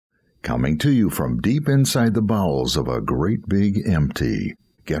Coming to you from deep inside the bowels of a great big empty.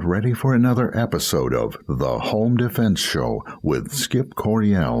 Get ready for another episode of The Home Defense Show with Skip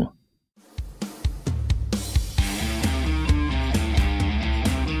Coryell.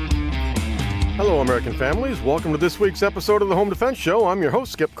 Hello, American families. Welcome to this week's episode of The Home Defense Show. I'm your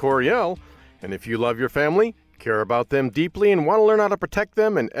host, Skip Coryell. And if you love your family, care about them deeply, and want to learn how to protect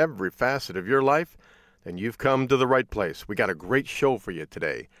them in every facet of your life, then you've come to the right place. We got a great show for you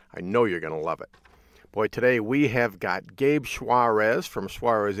today. I know you're going to love it. Boy, today we have got Gabe Suarez from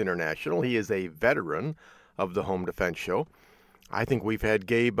Suarez International. He is a veteran of the Home Defense Show. I think we've had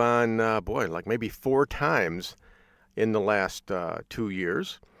Gabe on, like maybe 4 times in the last 2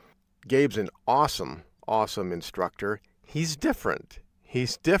 years. Gabe's an awesome instructor. He's different.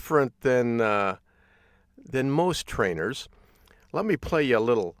 He's different than most trainers. Let me play you a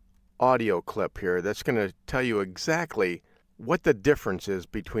little audio clip here that's going to tell you exactly what the difference is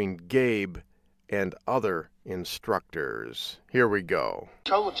between Gabe and other instructors. Here we go.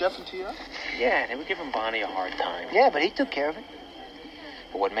 Trouble with Jeff and Tia? Yeah, they were giving Bonnie a hard time. Yeah, but he took care of it.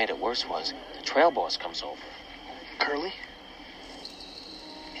 But what made it worse was the trail boss comes over. Curly?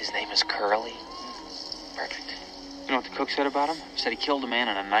 His name is Curly. Perfect. You know what the cook said about him? Said he killed a man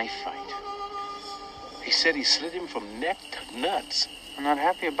in a knife fight. He said he slit him from neck to nuts. I'm not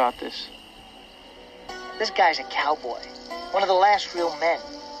happy about this. This guy's a cowboy. One of the last real men.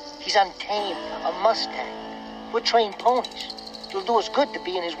 He's untamed, a Mustang. We're trained ponies. It'll do us good to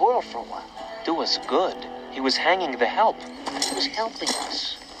be in his world for a while. Do us good? He was hanging the help. He was helping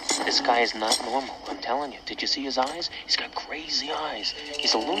us. This guy is not normal, I'm telling you. Did you see his eyes? He's got crazy eyes.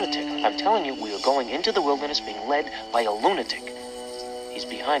 He's a lunatic. I'm telling you, we are going into the wilderness being led by a lunatic. He's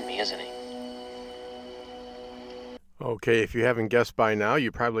behind me, isn't he? Okay, if you haven't guessed by now,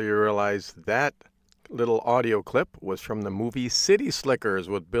 you probably realize that little audio clip was from the movie City Slickers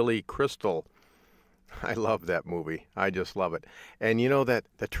with Billy Crystal. I love that movie. I just love it. And you know that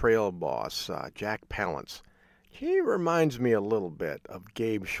the trail boss, Jack Palance, he reminds me a little bit of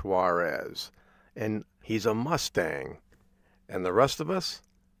Gabe Suarez. And he's a Mustang. And the rest of us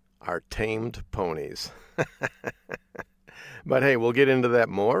are tamed ponies. But hey, we'll get into that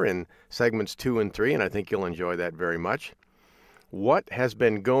more in segments 2 and 3, and I think you'll enjoy that very much. What has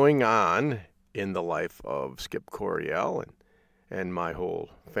been going on in the life of Skip Coryell and my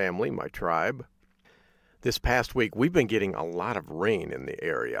whole family, my tribe? This past week, we've been getting a lot of rain in the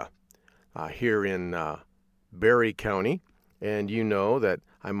area here in Berry County. And you know that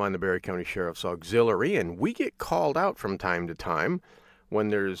I'm on the Berry County Sheriff's Auxiliary, and we get called out from time to time when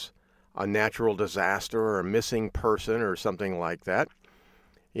there's a natural disaster or a missing person or something like that.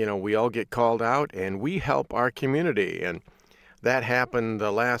 You know, we all get called out and we help our community. And that happened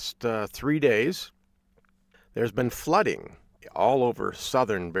the last 3 days. There's been flooding all over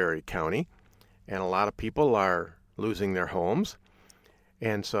southern Berry County, and a lot of people are losing their homes.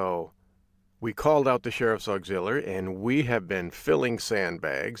 And so we called out the Sheriff's Auxiliary, and we have been filling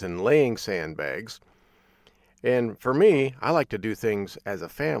sandbags and laying sandbags. And for me, I like to do things as a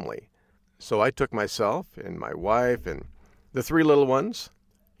family. So I took myself and my wife and the 3 little ones,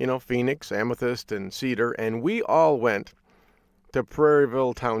 you know, Phoenix, Amethyst, and Cedar, and we all went to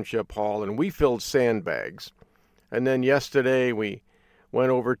Prairieville Township Hall, and we filled sandbags. And then yesterday we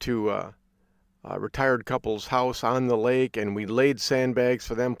went over to a retired couple's house on the lake, and we laid sandbags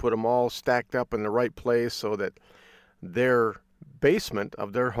for them, put them all stacked up in the right place so that their basement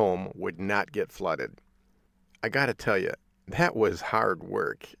of their home would not get flooded. I got to tell you, that was hard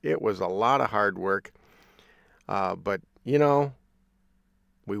work. It was a lot of hard work. But, you know,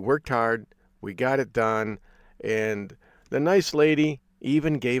 we worked hard. We got it done. And the nice lady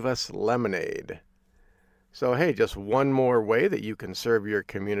even gave us lemonade. So, hey, just one more way that you can serve your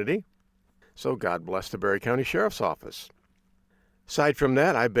community. So God bless the Berry County Sheriff's Office. Aside from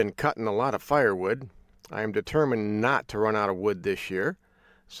that, I've been cutting a lot of firewood. I am determined not to run out of wood this year.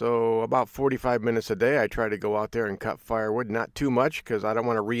 So about 45 minutes a day, I try to go out there and cut firewood. Not too much, because I don't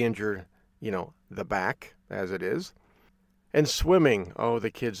want to re-injure, the back as it is. And swimming. Oh, the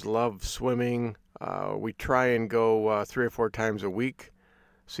kids love swimming. We try and go 3 or 4 times a week.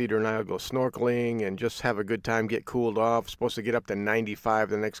 Cedar and I will go snorkeling and just have a good time, get cooled off. Supposed to get up to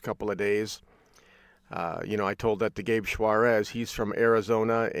 95 the next couple of days. I told that to Gabe Suarez. He's from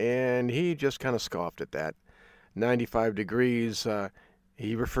Arizona, and he just kind of scoffed at that. 95 degrees.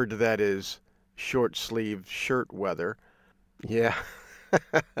 He referred to that as short-sleeved shirt weather. Yeah.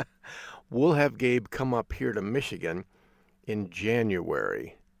 We'll have Gabe come up here to Michigan in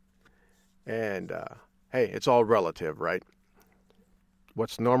January. And, hey, it's all relative, right?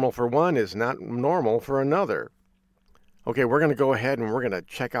 What's normal for one is not normal for another. Okay, we're going to go ahead and we're going to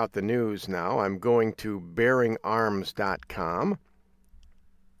check out the news now. I'm going to bearingarms.com.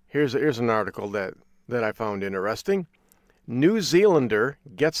 Here's an article that I found interesting. New Zealander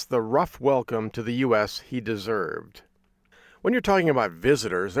gets the rough welcome to the U.S. he deserved. When you're talking about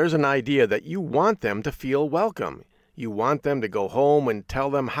visitors, there's an idea that you want them to feel welcome. You want them to go home and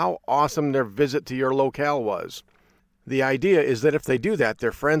tell them how awesome their visit to your locale was. The idea is that if they do that,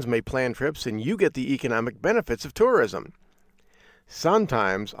 their friends may plan trips and you get the economic benefits of tourism.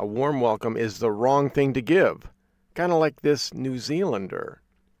 Sometimes a warm welcome is the wrong thing to give, kind of like this New Zealander.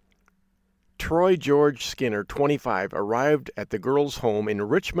 Troy George Skinner, 25, arrived at the girl's home in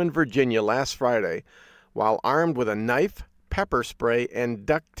Richmond, Virginia last Friday while armed with a knife, pepper spray, and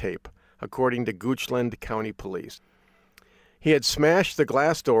duct tape, according to Goochland County Police. He had smashed the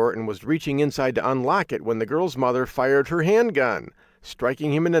glass door and was reaching inside to unlock it when the girl's mother fired her handgun,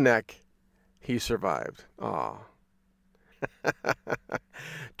 striking him in the neck. He survived. Aw.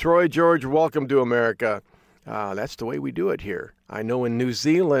 Troy George, welcome to America. That's the way we do it here. I know in New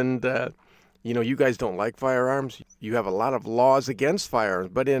Zealand, you guys don't like firearms. You have a lot of laws against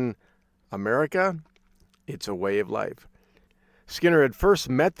firearms, but in America, it's a way of life. Skinner had first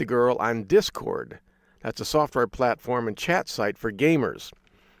met the girl on Discord. That's a software platform and chat site for gamers.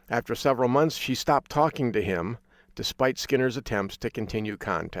 After several months, she stopped talking to him, despite Skinner's attempts to continue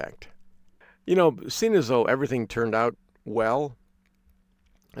contact. Seeing as though everything turned out well,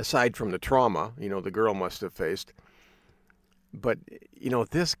 aside from the trauma, the girl must have faced. But,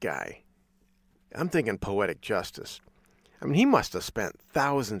 this guy, I'm thinking poetic justice. I mean, he must have spent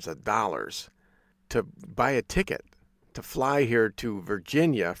thousands of dollars to buy a ticket to fly here to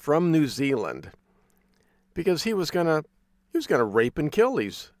Virginia from New Zealand because he was gonna rape and kill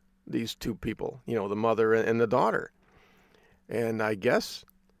these two people, the mother and the daughter. And I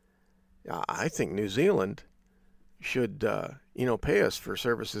think New Zealand should pay us for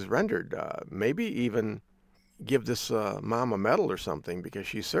services rendered. Maybe even give this mom a medal or something, because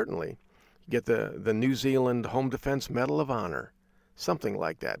she certainly get the New Zealand Home Defense Medal of Honor, something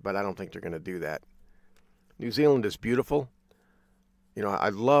like that. But I don't think they're going to do that. New Zealand is beautiful. I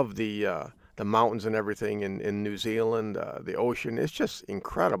love the mountains and everything in New Zealand. The ocean, it's just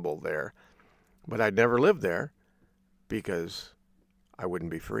incredible there. But I'd never live there because I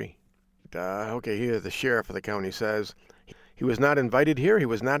wouldn't be free. Okay, here the sheriff of the county says he was not invited here. He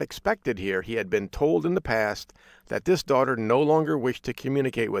was not expected here. He had been told in the past that this daughter no longer wished to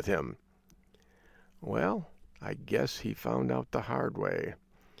communicate with him. Well, I guess he found out the hard way.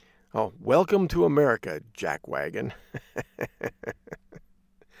 Oh, welcome to America, jackwagon.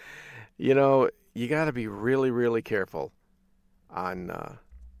 You got to be really, really careful on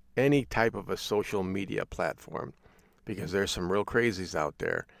any type of a social media platform, because there's some real crazies out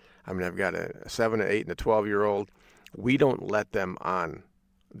there. I mean, I've got a 7, an 8, and a 12-year-old. We don't let them on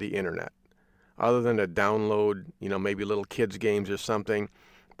the internet other than to download, maybe little kids' games or something.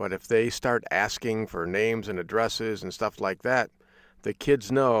 But if they start asking for names and addresses and stuff like that, the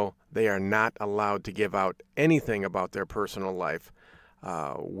kids know they are not allowed to give out anything about their personal life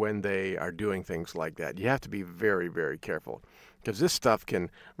when they are doing things like that. You have to be very, very careful, because this stuff can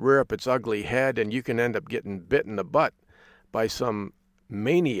rear up its ugly head and you can end up getting bit in the butt by some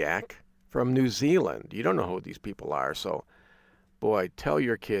maniac from New Zealand. You don't know who these people are. So, boy, tell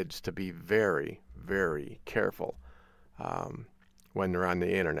your kids to be very, very careful when they're on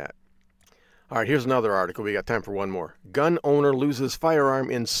the internet. All right, here's another article. We got time for one more. Gun owner loses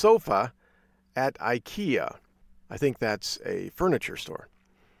firearm in sofa at IKEA. I think that's a furniture store.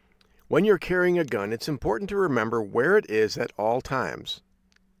 When you're carrying a gun, it's important to remember where it is at all times.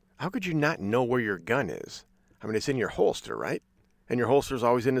 How could you not know where your gun is? I mean, it's in your holster, right? And your holster's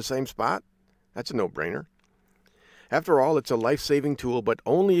always in the same spot? That's a no-brainer. After all, it's a life-saving tool, but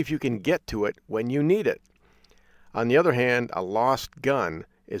only if you can get to it when you need it. On the other hand, a lost gun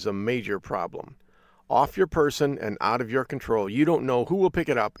is a major problem. Off your person and out of your control, you don't know who will pick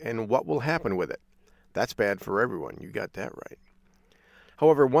it up and what will happen with it. That's bad for everyone. You got that right.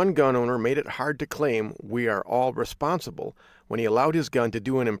 However, one gun owner made it hard to claim we are all responsible when he allowed his gun to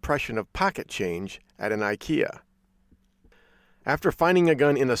do an impression of pocket change at an IKEA. After finding a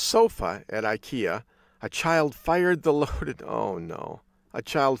gun in a sofa at IKEA, a child fired the loaded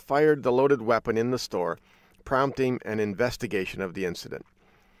weapon in the store, prompting an investigation of the incident.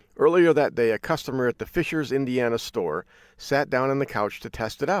 Earlier that day, a customer at the Fishers, Indiana store sat down on the couch to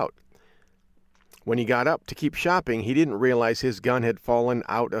test it out. When he got up to keep shopping, he didn't realize his gun had fallen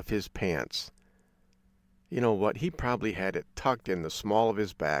out of his pants. You know what? He probably had it tucked in the small of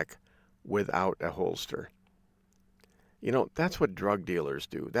his back without a holster. That's what drug dealers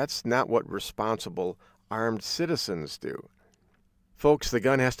do. That's not what responsible, armed citizens do. Folks, the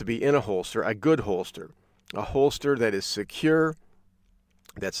gun has to be in a holster, a good holster, a holster that is secure,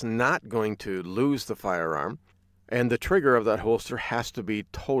 that's not going to lose the firearm, and the trigger of that holster has to be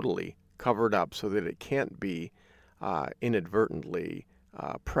totally covered up so that it can't be inadvertently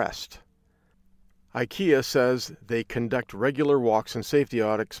pressed. IKEA says they conduct regular walks and safety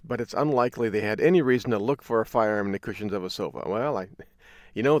audits, but it's unlikely they had any reason to look for a firearm in the cushions of a sofa. Well,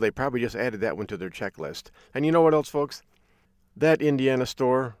 they probably just added that one to their checklist. And you know what else, folks? That Indiana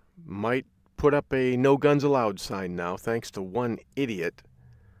store might put up a no guns allowed sign now, thanks to one idiot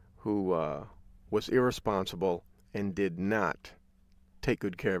who was irresponsible and did not take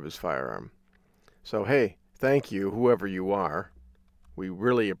good care of his firearm. So, hey, thank you, whoever you are. We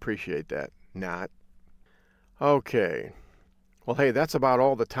really appreciate that. Not. Okay. Well, hey, that's about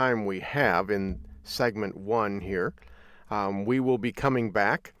all the time we have in segment 1 here. We will be coming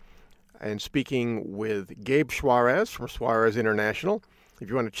back and speaking with Gabe Suarez from Suarez International. If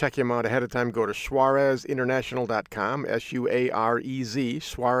you want to check him out ahead of time, go to SuarezInternational.com, S-U-A-R-E-Z,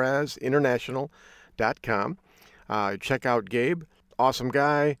 SuarezInternational.com. Check out Gabe. Awesome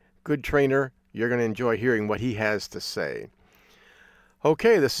guy, good trainer. You're going to enjoy hearing what he has to say.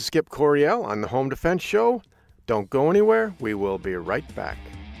 Okay, this is Skip Coryell on the Home Defense Show. Don't go anywhere. We will be right back.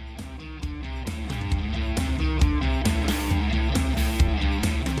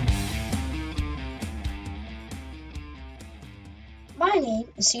 My name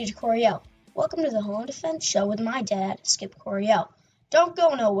is CJ Coryell. Welcome to the Home Defense Show with my dad, Skip Coryell. Don't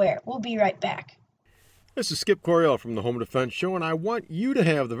go nowhere. We'll be right back. This is Skip Coryell from the Home Defense Show, and I want you to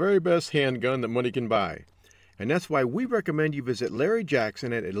have the very best handgun that money can buy. And that's why we recommend you visit Larry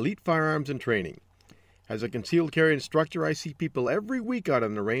Jackson at Elite Firearms and Training. As a concealed carry instructor, I see people every week out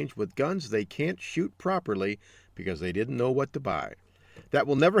on the range with guns they can't shoot properly because they didn't know what to buy. That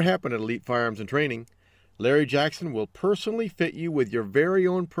will never happen at Elite Firearms and Training. Larry Jackson will personally fit you with your very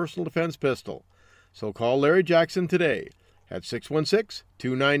own personal defense pistol. So call Larry Jackson today at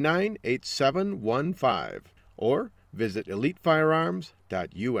 616-299-8715 or visit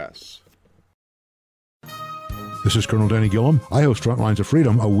elitefirearms.us. This is Colonel Danny Gillum. I host Frontlines of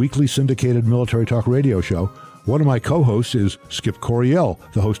Freedom, a weekly syndicated military talk radio show. One of my co-hosts is Skip Coryell,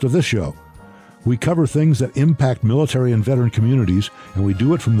 the host of this show. We cover things that impact military and veteran communities, and we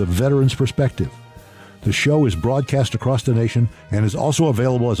do it from the veteran's perspective. The show is broadcast across the nation and is also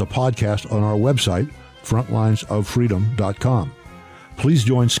available as a podcast on our website, frontlinesoffreedom.com. Please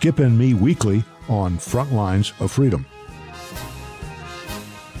join Skip and me weekly on Frontlines of Freedom.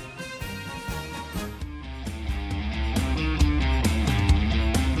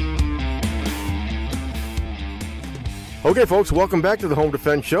 Okay, folks, welcome back to the Home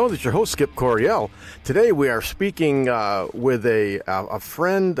Defense Show. This is your host, Skip Coryell. Today we are speaking with a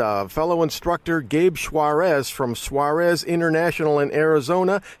friend, fellow instructor, Gabe Suarez from Suarez International in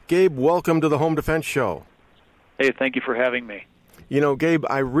Arizona. Gabe, welcome to the Home Defense Show. Hey, thank you for having me. You know, Gabe,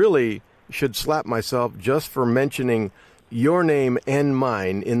 I really should slap myself just for mentioning your name and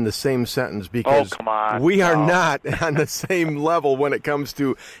mine in the same sentence because we are not on the same level when it comes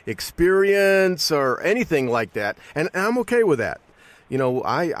to experience or anything like that. And I'm okay with that. You know,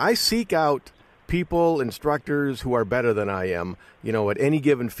 I seek out people, instructors who are better than I am, you know, at any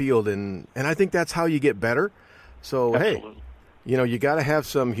given field. And I think that's how you get better. So, Absolutely. Hey, you know, you got to have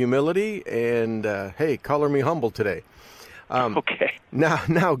some humility and, hey, color me humble today. Okay.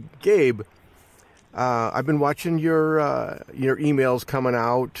 Now, Gabe, I've been watching your emails coming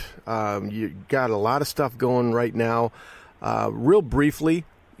out. You got a lot of stuff going right now. Real briefly,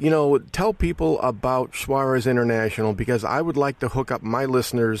 you know, tell people about Suarez International because I would like to hook up my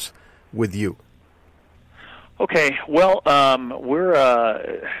listeners with you. Okay. Well, we're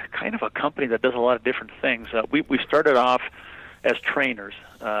kind of a company that does a lot of different things. We started off as trainers,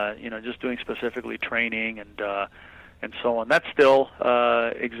 you know, just doing specifically training and so on. That still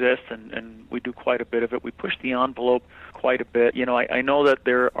exists, and we do quite a bit of it. We push the envelope quite a bit. You know, I know that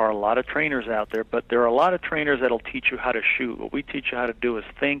there are a lot of trainers out there, but there are a lot of trainers that'll teach you how to shoot. What we teach you how to do is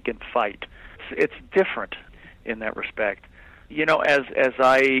think and fight. It's different in that respect. You know, as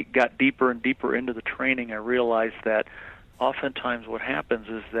I got deeper and deeper into the training, I realized that oftentimes what happens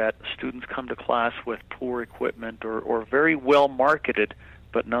is that students come to class with poor equipment or very well marketed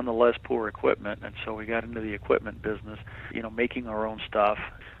but nonetheless poor equipment, and so we got into the equipment business, you know, making our own stuff.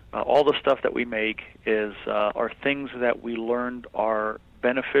 All the stuff that we make are things that we learned are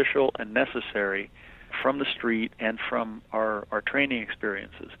beneficial and necessary from the street and from our training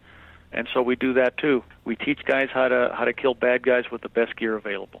experiences. And so we do that too. We teach guys how to kill bad guys with the best gear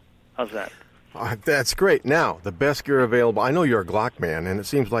available. How's that? That's great. Now, the best gear available. I know you're a Glock man, and it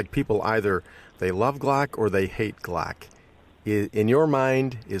seems like people either they love Glock or they hate Glock. In your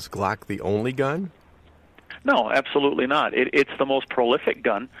mind, is Glock the only gun? No, absolutely not. It's the most prolific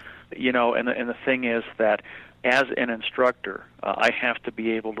gun, and the thing is that as an instructor, I have to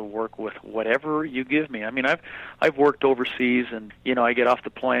be able to work with whatever you give me. I mean, I've worked overseas, and I get off the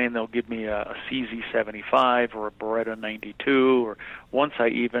plane, they'll give me a CZ75 or a Beretta 92, or once I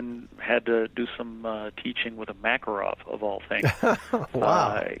even had to do some teaching with a Makarov of all things.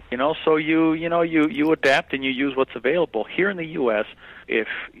 Wow. So you adapt and you use what's available. Here in the U.S., if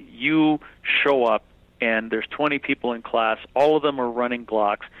you show up and there's 20 people in class, all of them are running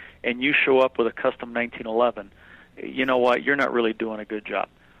Glocks, and you show up with a custom 1911, you know what? You're not really doing a good job.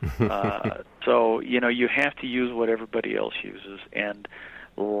 So, you have to use what everybody else uses. And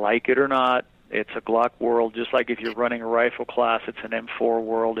like it or not, it's a Glock world. Just like if you're running a rifle class, it's an M4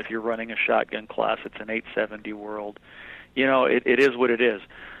 world. If you're running a shotgun class, it's an 870 world. It is what it is.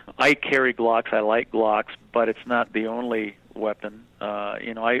 I carry Glocks. I like Glocks, but it's not the only weapon.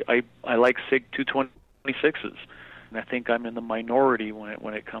 I like SIG 226s. And I think I'm in the minority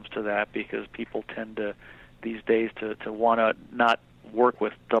when it comes to that, because people tend to these days to want to not work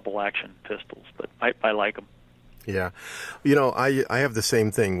with double action pistols, but I like them. Yeah. I have the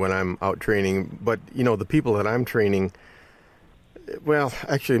same thing when I'm out training, but the people that I'm training, well,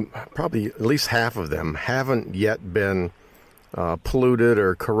 actually probably at least half of them haven't yet been polluted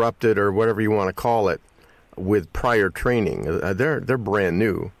or corrupted or whatever you want to call it with prior training. They're brand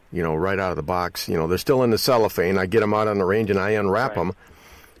new. Right out of the box. They're still in the cellophane. I get them out on the range and I unwrap them.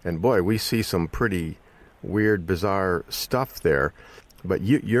 And boy, we see some pretty weird, bizarre stuff there. But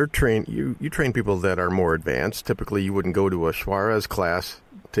you train people that are more advanced. Typically, you wouldn't go to a Suarez class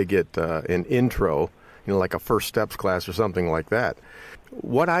to get an intro, like a first steps class or something like that.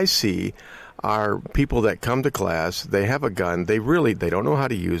 What I see are people that come to class, they have a gun, they don't know how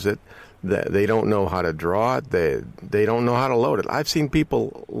to use it. They don't know how to draw it. They don't know how to load it. I've seen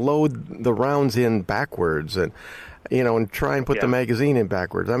people load the rounds in backwards and try and put the magazine in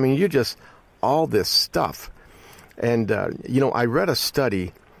backwards. I mean, all this stuff. And, I read a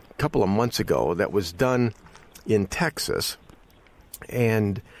study a couple of months ago that was done in Texas,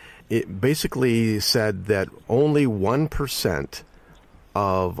 and it basically said that only 1%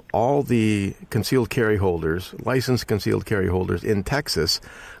 of all the concealed carry holders, licensed concealed carry holders in Texas,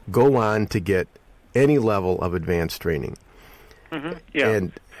 go on to get any level of advanced training. Mm-hmm. Yeah.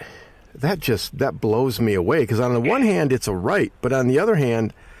 And that blows me away, because on the one hand it's a right, but on the other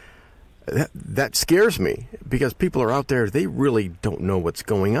hand that scares me, because people are out there, they really don't know what's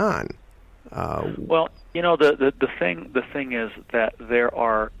going on. Well, the thing is that there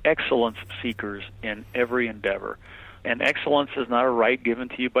are excellence seekers in every endeavor. And excellence is not a right given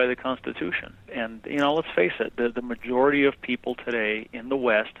to you by the Constitution. And let's face it, the majority of people today in the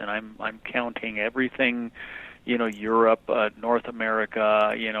West, and I'm counting everything, Europe, North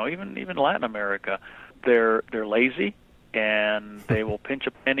America, even Latin America, they're lazy, and they will pinch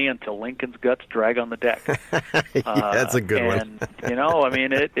a penny until Lincoln's guts drag on the deck. That's a good one.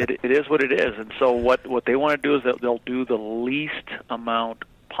 And it is what it is. And so what they want to do is that they'll do the least amount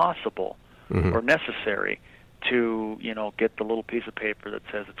possible or necessary to get the little piece of paper that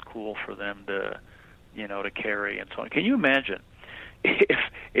says it's cool for them to to carry and so on. Can you imagine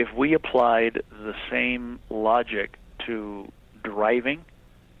if we applied the same logic to driving?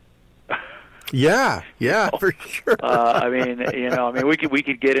 Yeah, for sure. We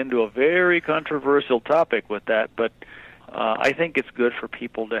could get into a very controversial topic with that, but I think it's good for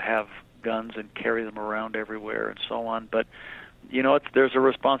people to have guns and carry them around everywhere and so on. But there's a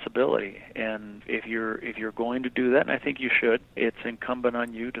responsibility, and if you're going to do that, and I think you should, it's incumbent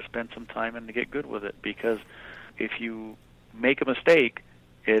on you to spend some time and to get good with it, because if you make a mistake,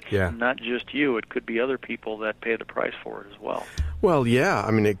 it's not just you, it could be other people that pay the price for it as well. Well, yeah,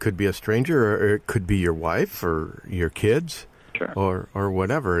 it could be a stranger, or it could be your wife or your kids, sure, or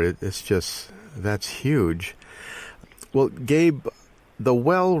whatever. It's just, that's huge. Well, Gabe, the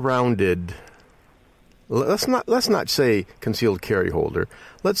well-rounded, let's not say concealed carry holder.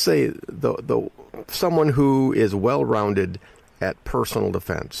 Let's say the someone who is well-rounded at personal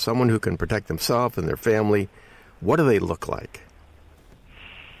defense, someone who can protect themselves and their family. What do they look like?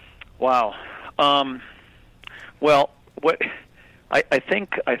 Wow. I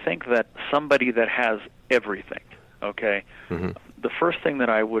think that somebody that has everything. Okay. Mm-hmm. The first thing that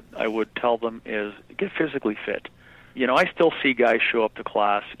I would tell them is get physically fit. I still see guys show up to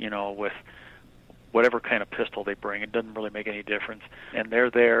class, with whatever kind of pistol they bring. It doesn't really make any difference. And they're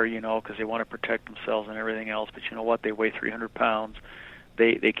there, because they want to protect themselves and everything else. But you know what? They weigh 300 pounds.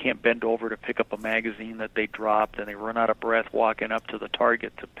 They can't bend over to pick up a magazine that they dropped, and they run out of breath walking up to the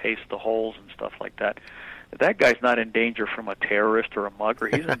target to paste the holes and stuff like that. That guy's not in danger from a terrorist or a mugger.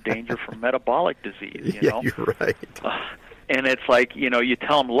 He's in danger from metabolic disease, you know? You're right. And it's like, you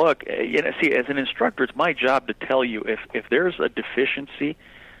tell them, look, see, as an instructor, it's my job to tell you if there's a deficiency,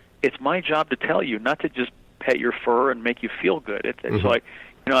 it's my job to tell you, not to just pet your fur and make you feel good. It's like,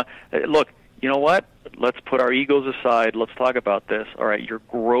 look, you know what? Let's put our egos aside. Let's talk about this. All right, you're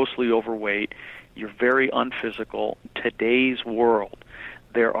grossly overweight. You're very unphysical. In today's world,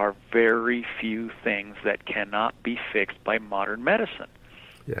 there are very few things that cannot be fixed by modern medicine.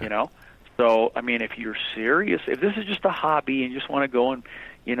 Yeah. So, I mean, if you're serious, if this is just a hobby and you just want to go and,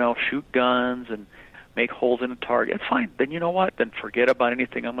 shoot guns and make holes in a target, it's fine. Then you know what? Then forget about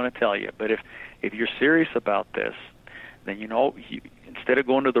anything I'm going to tell you. But if you're serious about this, then, instead of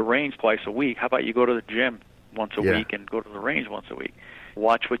going to the range twice a week, how about you go to the gym once a week and go to the range once a week?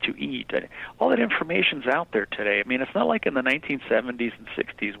 Watch what you eat. All that information's out there today. I mean, it's not like in the 1970s and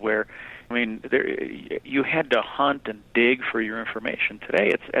 60s where, you had to hunt and dig for your information.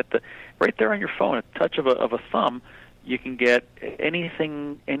 Today, it's right there on your phone, at the touch of a thumb. You can get any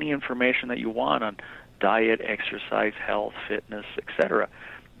information that you want on diet, exercise, health, fitness, etc.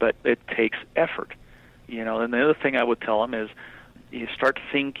 But it takes effort. And the other thing I would tell them is, you start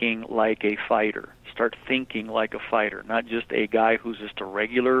thinking like a fighter. Start thinking like a fighter, not just a guy who's just a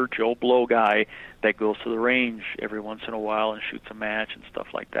regular Joe Blow guy that goes to the range every once in a while and shoots a match and stuff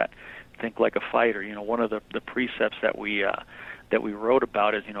like that. Think like a fighter. One of the precepts that we wrote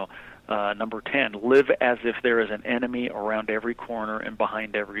about is, number 10, live as if there is an enemy around every corner and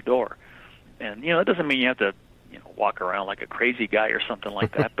behind every door. And, it doesn't mean you have to, walk around like a crazy guy or something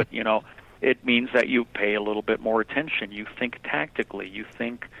like that, but, it means that you pay a little bit more attention. You think tactically. You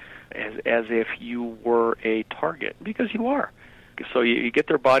think as if you were a target, because you are. So you get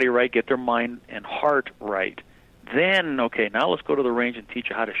their body right, get their mind and heart right. Then, okay, now let's go to the range and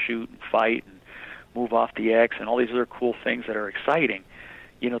teach you how to shoot and fight and move off the X and all these other cool things that are exciting.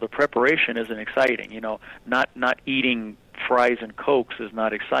 The preparation isn't exciting. Not eating fries and Cokes is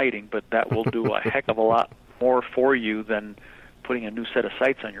not exciting, but that will do a heck of a lot more for you than putting a new set of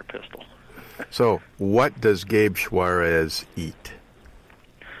sights on your pistol. So, what does Gabe Suarez eat?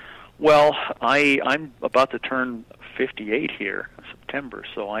 Well, I'm about to turn 58 here in September,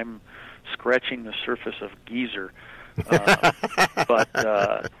 so I'm scratching the surface of geezer.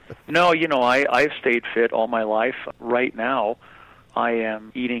 No, I've stayed fit all my life. Right now, I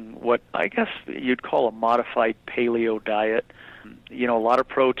am eating what I guess you'd call a modified paleo diet. A lot of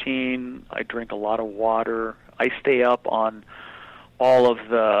protein. I drink a lot of water. I stay up on all of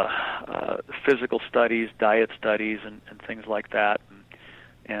the physical studies, diet studies, and things like that.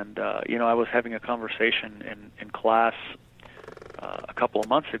 And I was having a conversation in class a couple of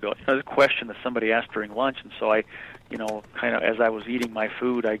months ago. It was a question that somebody asked during lunch, and so I, kind of as I was eating my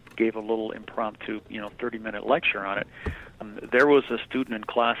food, I gave a little impromptu, 30-minute lecture on it. There was a student in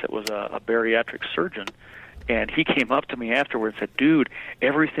class that was a bariatric surgeon, and he came up to me afterwards and said, "Dude,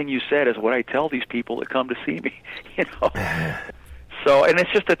 everything you said is what I tell these people that come to see me." So, and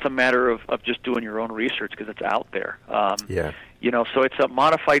it's a matter of just doing your own research because it's out there. So it's a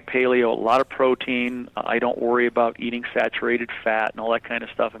modified paleo, a lot of protein. I don't worry about eating saturated fat and all that kind of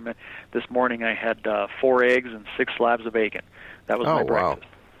stuff. I mean, this morning I had 4 eggs and 6 slabs of bacon. That was my breakfast.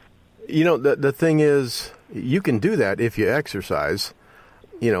 Wow. The thing is, you can do that if you exercise.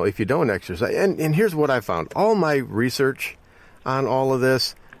 If you don't exercise. And here's what I found. All my research on all of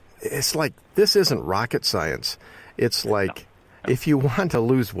this, it's like, this isn't rocket science. It's like, if you want to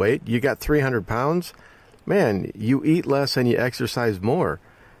lose weight, you got 300 pounds, man, you eat less and you exercise more.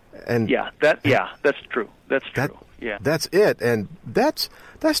 And that's true. That's true. That's it. And that's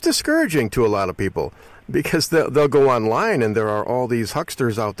discouraging to a lot of people, because they'll go online and there are all these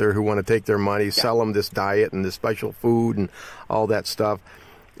hucksters out there who want to take their money, sell them this diet and this special food and all that stuff.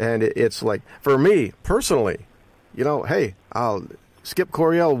 And it's like, for me personally, hey, I'll Skip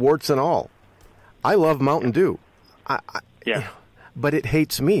Coryell, warts and all. I love Mountain Dew. But it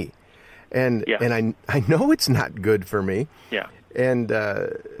hates me. And I know it's not good for me. Yeah. And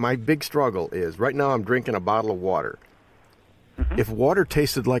my big struggle is, right now I'm drinking a bottle of water. Mm-hmm. If water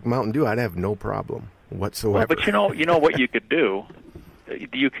tasted like Mountain Dew, I'd have no problem whatsoever. Well, but you know what you could do?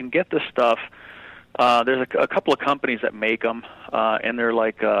 You can get this stuff. There's a couple of companies that make them, and they're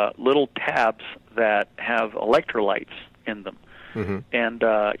like little tabs that have electrolytes in them. Mm-hmm. And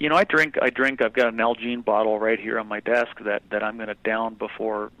I drink. I've got an Nalgene bottle right here on my desk that I'm going to down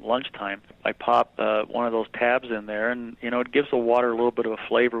before lunchtime. I pop one of those tabs in there, and it gives the water a little bit of a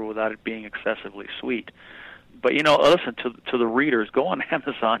flavor without it being excessively sweet. But listen, to the readers, go on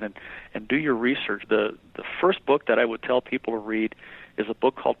Amazon and do your research. The first book that I would tell people to read is a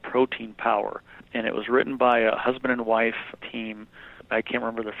book called Protein Power, and it was written by a husband and wife team. I can't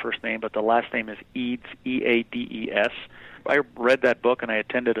remember their first name, but the last name is Eades, E-A-D-E-S. I read that book, and I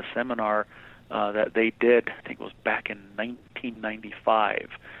attended a seminar that they did, I think it was back in 1995,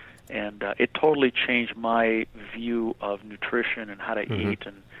 and it totally changed my view of nutrition and how to eat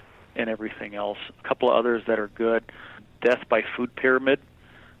and everything else. A couple of others that are good, Death by Food Pyramid.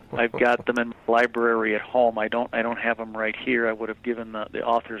 I've got them in my library at home. I don't have them right here. I would have given the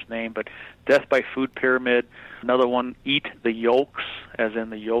author's name, but Death by Food Pyramid. Another one, Eat the Yolks, as in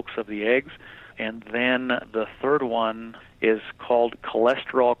the yolks of the eggs. And then the third one is called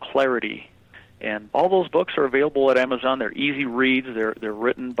Cholesterol Clarity. And all those books are available at Amazon. They're easy reads. They're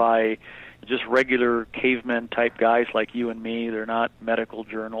written by just regular cavemen type guys like you and me. They're not medical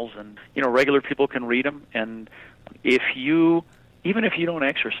journals, and regular people can read them. And even if you don't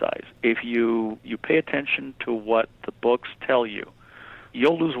exercise, if you pay attention to what the books tell you,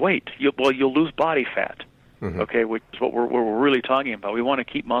 you'll lose weight. You'll lose body fat. Okay, which is what we're really talking about. We want to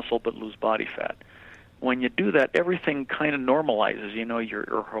keep muscle but lose body fat. When you do that, everything kind of normalizes. Your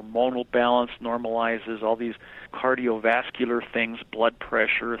hormonal balance normalizes. All these cardiovascular things, blood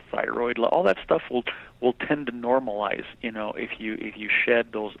pressure, thyroid, all that stuff will tend to normalize. If you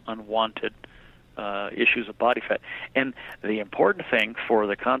shed those unwanted issues of body fat. And the important thing for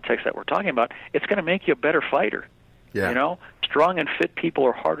the context that we're talking about, it's going to make you a better fighter. Yeah. Strong and fit people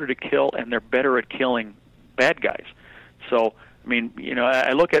are harder to kill, and they're better at killing bad guys. So,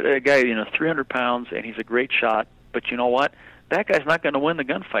 I look at a guy, 300 pounds, and he's a great shot, but you know what? That guy's not going to win the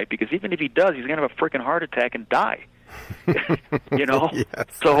gunfight, because even if he does, he's going to have a freaking heart attack and die. Yes.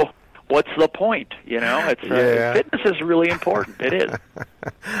 So what's the point? Fitness is really important. It is.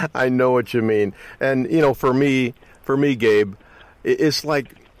 I know what you mean. And, for me, Gabe, it's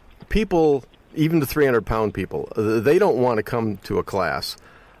like people, even the 300-pound people, they don't want to come to a class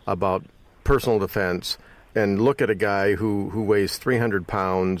about personal defense and look at a guy who weighs 300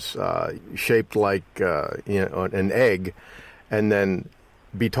 pounds, shaped like an egg, and then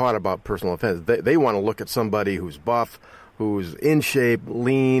be taught about personal defense. They want to look at somebody who's buff, who's in shape,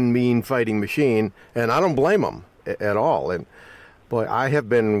 lean, mean fighting machine, and I don't blame them at all. And boy, I have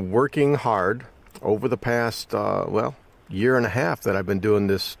been working hard over the past year and a half that I've been doing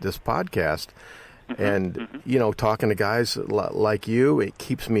this podcast, and talking to guys like you, it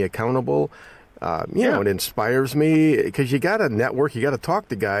keeps me accountable. It inspires me, because you got to network, you got to talk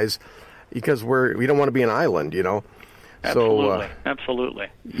to guys, because we don't want to be an island, Absolutely, So, absolutely.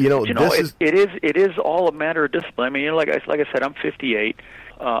 It is all a matter of discipline. Like I said, I'm 58.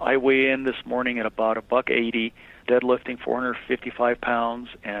 I weigh in this morning at about $180, deadlifting 455 pounds,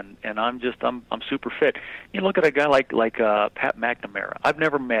 and I'm super fit. You look at a guy like Pat McNamara. I've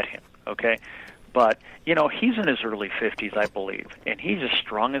never met him, okay, but he's in his early 50s, I believe, and he's as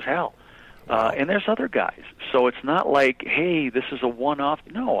strong as hell. And there's other guys. So it's not like, hey, this is a one-off.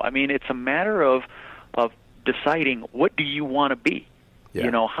 No, it's a matter of deciding, what do you want to be?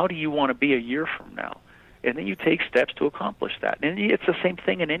 Yeah. How do you want to be a year from now? And then you take steps to accomplish that. And it's the same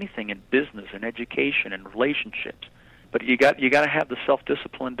thing in anything, in business, in education, in relationships. But you got to have the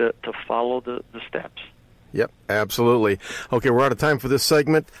self-discipline to follow the steps. Yep, absolutely. Okay, we're out of time for this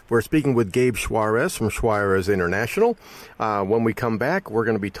segment. We're speaking with Gabe Suarez from Suarez International. When we come back, we're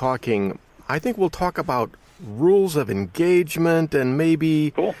going to be talking, I think we'll talk about rules of engagement and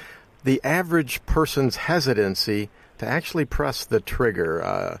maybe the average person's hesitancy to actually press the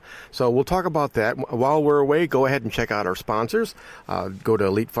trigger. So we'll talk about that. While we're away, go ahead and check out our sponsors. Go to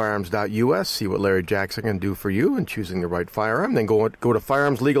elitefirearms.us, see what Larry Jackson can do for you in choosing the right firearm. Then go to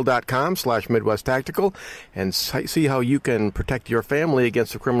firearmslegal.com/Midwest Tactical and see how you can protect your family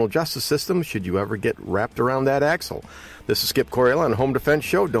against the criminal justice system should you ever get wrapped around that axle. This is Skip Coryell on Home Defense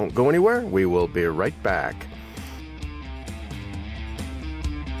Show. Don't go anywhere. We will be right back.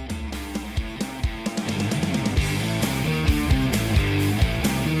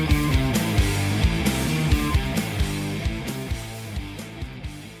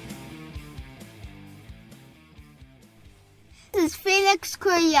 This is Felix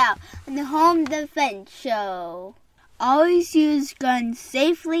Coryell on the Home Defense Show. Always use guns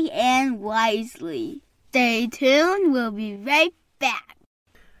safely and wisely. Stay tuned. We'll be right back.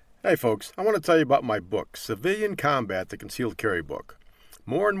 Hey folks, I want to tell you about my book, Civilian Combat, the Concealed Carry Book.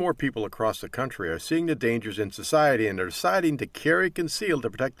 More and more people across the country are seeing the dangers in society and are deciding to carry concealed to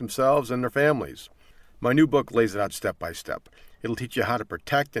protect themselves and their families. My new book lays it out step by step. It'll teach you how to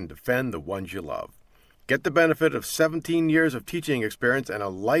protect and defend the ones you love. Get the benefit of 17 years of teaching experience and a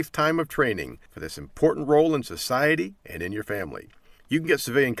lifetime of training for this important role in society and in your family. You can get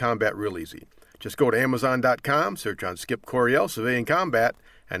civilian combat real easy. Just go to Amazon.com, search on Skip Coryell Civilian Combat,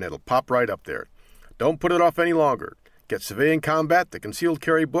 and it'll pop right up there. Don't put it off any longer. Get Civilian Combat, the Concealed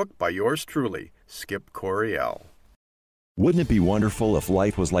Carry book by yours truly, Skip Coryell. Wouldn't it be wonderful if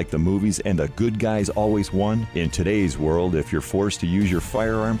life was like the movies and the good guys always won? In today's world, if you're forced to use your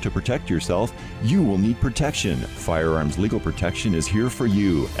firearm to protect yourself, you will need protection. Firearms Legal Protection is here for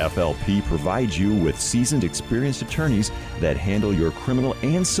you. FLP provides you with seasoned, experienced attorneys that handle your criminal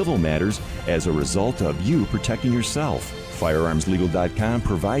and civil matters as a result of you protecting yourself. FirearmsLegal.com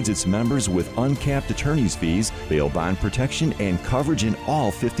provides its members with uncapped attorney's fees, bail bond protection, and coverage in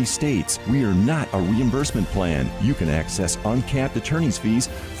all 50 states. We are not a reimbursement plan. You can access uncapped attorney's fees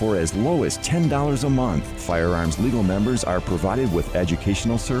for as low as $10 a month. Firearms Legal members are provided with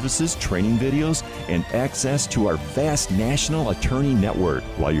educational services, training videos, and access to our vast national attorney network.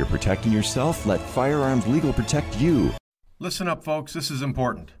 While you're protecting yourself, let Firearms Legal protect you. Listen up, folks. This is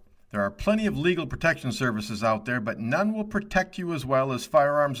important. There are plenty of legal protection services out there, but none will protect you as well as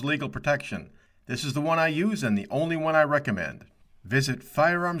Firearms Legal Protection. This is the one I use and the only one I recommend. Visit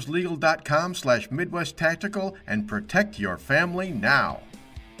firearmslegal.com/Midwest Tactical and protect your family now.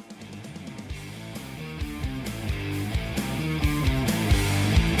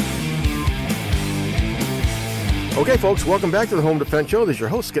 Okay, folks, welcome back to the Home Defense Show. This is your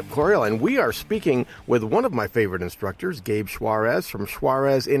host, Skip Coryell, and we are speaking with one of my favorite instructors, Gabe Suarez from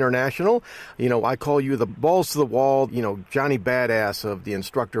Suarez International. You know, I call you the balls to the wall, Johnny Badass of the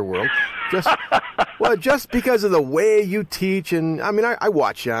instructor world. Just because of the way you teach, and I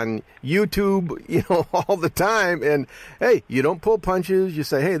watch you on YouTube, all the time, and hey, you don't pull punches. You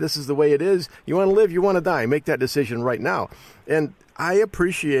say, hey, this is the way it is. You want to live, you want to die. Make that decision right now. And I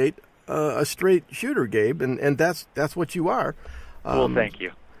appreciate a straight shooter, Gabe, and that's what you are. Well, thank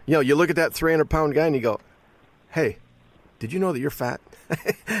you. You look at that 300-pound guy and you go, hey, did you know that you're fat?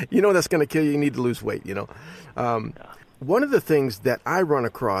 That's going to kill you. You need to lose weight, One of the things that I run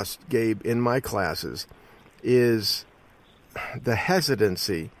across, Gabe, in my classes is the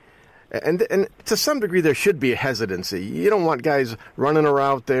hesitancy. And to some degree, there should be a hesitancy. You don't want guys running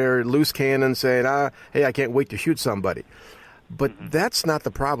around there, loose cannon, saying, hey, I can't wait to shoot somebody. But that's not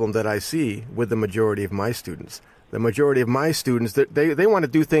the problem that I see with the majority of my students. The majority of my students, they want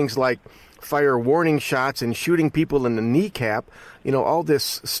to do things like fire warning shots and shooting people in the kneecap, all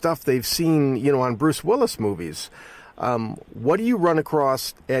this stuff they've seen, on Bruce Willis movies. What do you run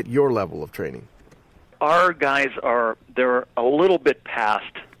across at your level of training? Our guys they're a little bit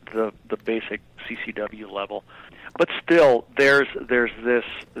past the basic CCW level, but still there's this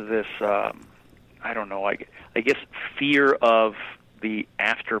I don't know, I guess fear of the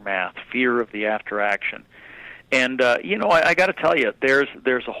aftermath, fear of the after action. And, I got to tell you,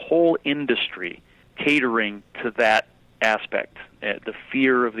 there's a whole industry catering to that aspect, the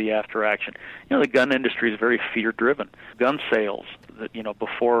fear of the after action. The gun industry is very fear-driven. Gun sales,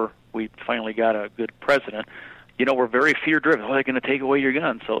 before we finally got a good president, were very fear-driven. Oh, they're going to take away your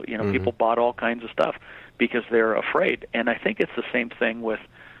gun. So, people bought all kinds of stuff because they're afraid. And I think it's the same thing with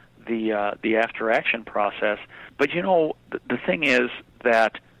the after action process. But the thing is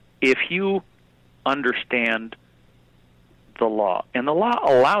that if you understand the law, and the law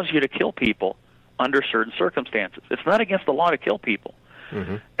allows you to kill people under certain circumstances, it's not against the law to kill people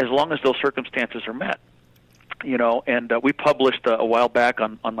as long as those circumstances are met. And we published a while back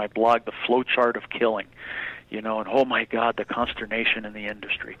on my blog the flow chart of killing, and oh my God, the consternation in the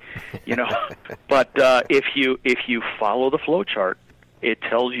industry, But if you follow the flow chart, it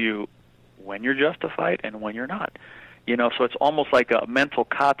tells you when you're justified and when you're not. So it's almost like a mental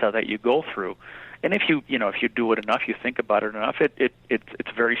kata that you go through. And if you do it enough, you think about it enough,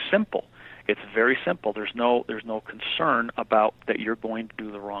 it's very simple. It's very simple. There's no concern about that you're going to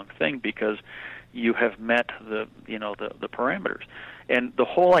do the wrong thing because you have met the parameters. And the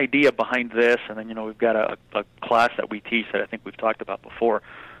whole idea behind this, and then we've got a class that we teach that I think we've talked about before.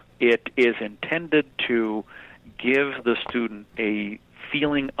 It is intended to give the student a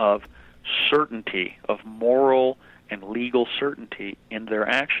feeling of certainty, of moral and legal certainty in their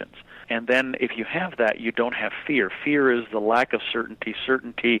actions. And then if you have that, you don't have fear. Fear is the lack of certainty.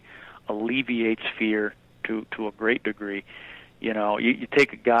 Certainty alleviates fear to a great degree. You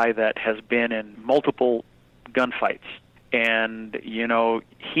take a guy that has been in multiple gunfights, and,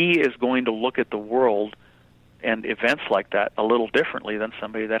 he is going to look at the world and events like that a little differently than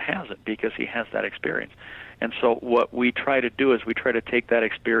somebody that hasn't because he has that experience. And so what we try to do is we try to take that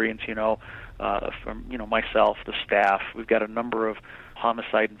experience, from, myself, the staff. We've got a number of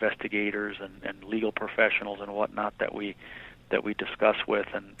homicide investigators and legal professionals and whatnot that we discuss with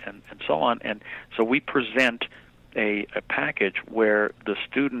and so on. And so we present a package where the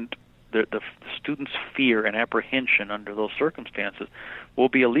student's fear and apprehension under those circumstances will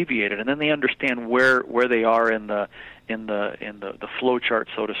be alleviated, and then they understand where they are in the flow chart,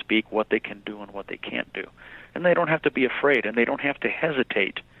 so to speak, what they can do and what they can't do, and they don't have to be afraid, and they don't have to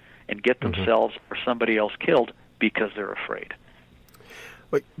hesitate and get themselves or somebody else killed because they're afraid.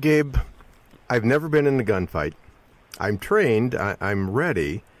 But Gabe, I've never been in a gunfight. I'm trained, I'm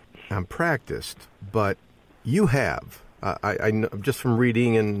ready, I'm practiced, but you have. I know, just from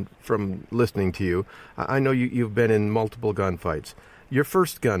reading and from listening to you, I know you've been in multiple gunfights. Your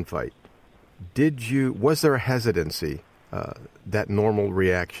first gunfight, was there a hesitancy, that normal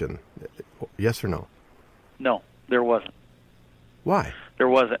reaction? Yes or no? No, there wasn't. Why? There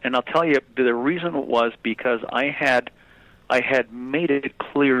wasn't, and I'll tell you the reason was because I had made it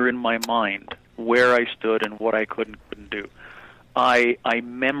clear in my mind where I stood and what I couldn't do. I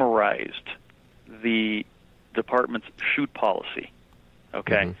memorized the department's shoot policy.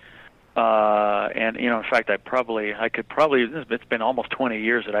 Okay. And in fact, it's been almost 20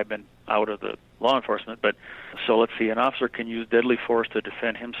 years that I've been out of the law enforcement, but so let's see, an officer can use deadly force to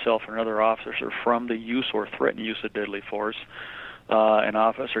defend himself or another officer from the use or threatened use of deadly force. An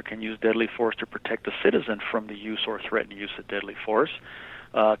officer can use deadly force to protect a citizen from the use or threatened use of deadly force,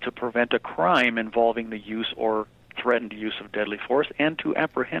 to prevent a crime involving the use or threatened use of deadly force, and to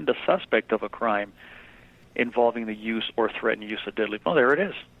apprehend a suspect of a crime involving the use or threatened use of deadly force. Oh, there it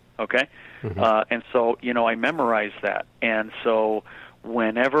is. Okay? And so, I memorized that. And so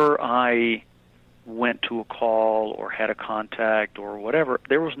whenever I went to a call or had a contact or whatever,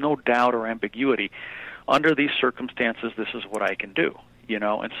 there was no doubt or ambiguity. Under these circumstances, this is what I can do,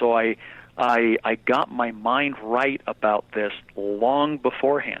 And so I got my mind right about this long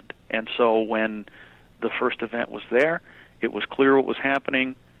beforehand. And so when the first event was there, it was clear what was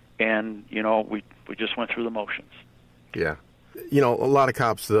happening, and, we just went through the motions. Yeah. A lot of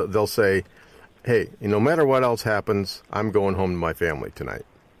cops, they'll say, hey, no matter what else happens, I'm going home to my family tonight.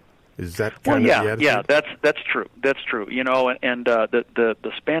 Is that kind of the attitude? Yeah, that's true. That's true. And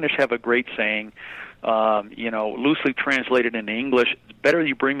the Spanish have a great saying, loosely translated into English, it's better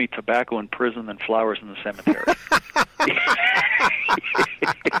you bring me tobacco in prison than flowers in the cemetery.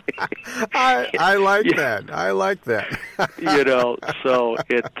 I like that. I like that. So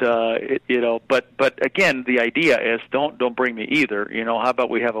but again, the idea is don't bring me either. How about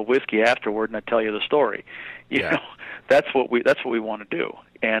we have a whiskey afterward and I tell you the story? You know, that's what we want to do.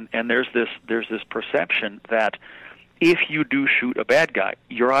 And there's this perception that if you do shoot a bad guy,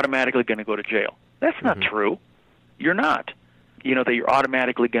 you're automatically going to go to jail. That's not true. You're not. That you're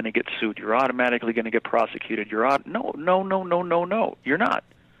automatically going to get sued. You're automatically going to get prosecuted. No. You're not.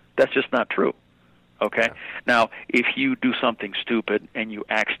 That's just not true. Okay? Yeah. Now, if you do something stupid and you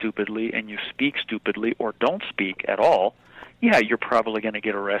act stupidly and you speak stupidly or don't speak at all, yeah, you're probably going to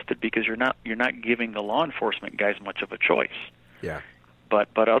get arrested because you're not giving the law enforcement guys much of a choice. Yeah. But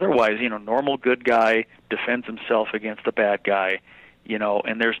otherwise, normal good guy defends himself against the bad guy,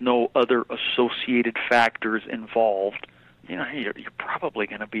 and there's no other associated factors involved. You're probably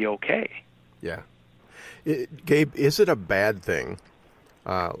going to be okay. Yeah. Gabe, is it a bad thing?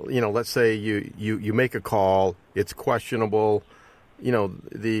 Let's say you make a call, it's questionable,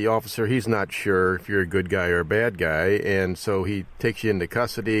 the officer, he's not sure if you're a good guy or a bad guy, and so he takes you into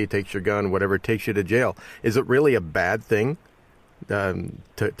custody, takes your gun, whatever, takes you to jail. Is it really a bad thing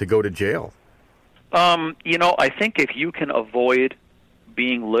to go to jail? I think if you can avoid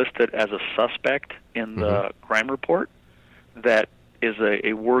being listed as a suspect in the crime report, that is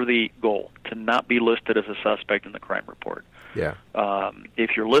a worthy goal, to not be listed as a suspect in the crime report. Yeah.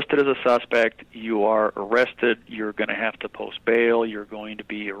 If you're listed as a suspect, you are arrested, you're going to have to post bail, you're going to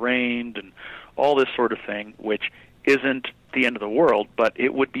be arraigned, and all this sort of thing, which isn't the end of the world, but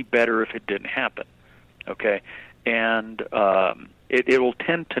it would be better if it didn't happen. Okay? And it will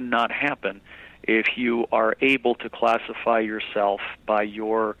tend to not happen if you are able to classify yourself by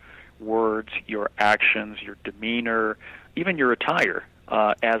your words, your actions, your demeanor, even your attire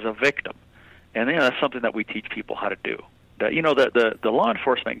as a victim. And that's something that we teach people how to do. The law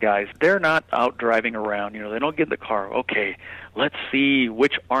enforcement guys, they're not out driving around. They don't get in the car. Okay, let's see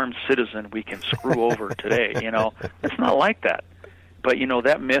which armed citizen we can screw over today. It's not like that. But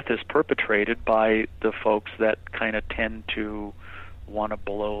that myth is perpetrated by the folks that kind of tend to want to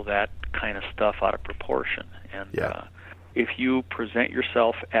blow that kind of stuff out of proportion. And if you present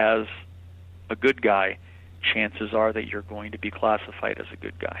yourself as a good guy, chances are that you're going to be classified as a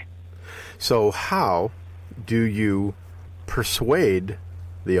good guy. So how do you persuade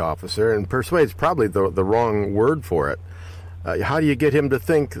the officer, and persuade's probably the wrong word for it. How do you get him to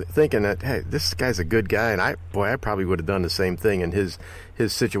thinking that, hey, this guy's a good guy, and I probably would have done the same thing in his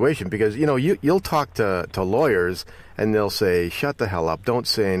situation? Because you'll talk to lawyers, and they'll say, "Shut the hell up! Don't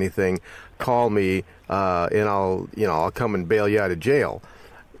say anything. Call me, and I'll come and bail you out of jail."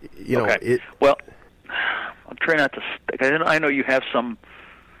 Okay. Well, I'm trying not to. I know you have some,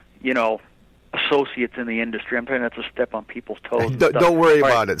 associates in the industry. I'm trying not to step on people's toes. Don't worry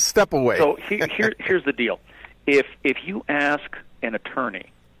about it. Step away. So here's the deal. If you ask an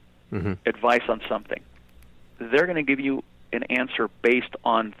attorney advice on something, they're going to give you an answer based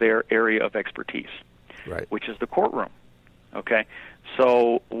on their area of expertise, right? Which is the courtroom. Okay?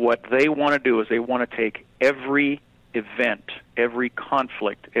 So what they want to do is they want to take every event, every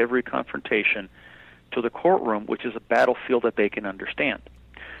conflict, every confrontation to the courtroom, which is a battlefield that they can understand.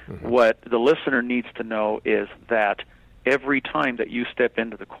 What the listener needs to know is that every time that you step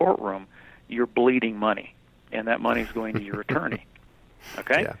into the courtroom, you're bleeding money, and that money is going to your attorney.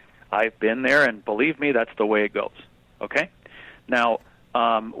 Okay? Yeah. I've been there, and believe me, that's the way it goes. Okay? Now,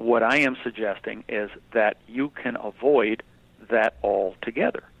 what I am suggesting is that you can avoid that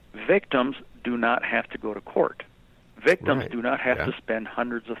altogether. Victims do not have to go to court. Victims do not have to spend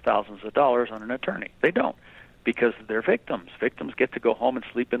hundreds of thousands of dollars on an attorney. They don't, because they're victims. Victims get to go home and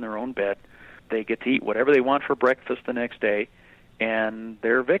sleep in their own bed. They get to eat whatever they want for breakfast the next day, and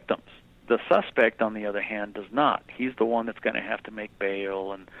they're victims. The suspect, on the other hand, does not. He's the one that's going to have to make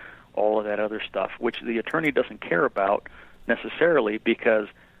bail and all of that other stuff, which the attorney doesn't care about necessarily, because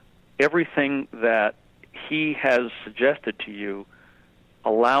everything that he has suggested to you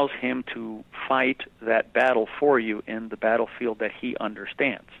allows him to fight that battle for you in the battlefield that he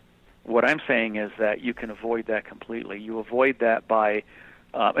understands. What I'm saying is that you can avoid that completely. You avoid that by,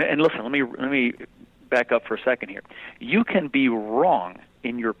 and listen, let me back up for a second here. You can be wrong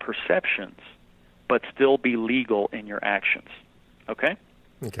in your perceptions, but still be legal in your actions. Okay?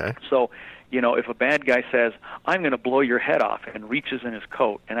 Okay. So, if a bad guy says, "I'm going to blow your head off," and reaches in his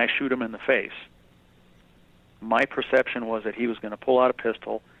coat, and I shoot him in the face, my perception was that he was going to pull out a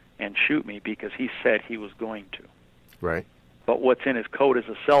pistol and shoot me because he said he was going to. Right. But what's in his coat is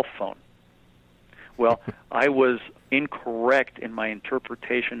a cell phone. Well, I was incorrect in my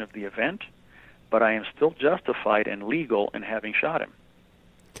interpretation of the event, but I am still justified and legal in having shot him.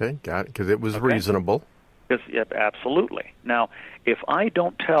 Okay, got it, because it was reasonable. Absolutely. Now, if I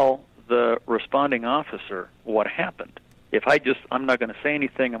don't tell the responding officer what happened, I'm not going to say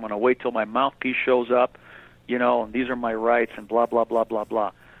anything, I'm going to wait till my mouthpiece shows up, and these are my rights and blah, blah, blah, blah,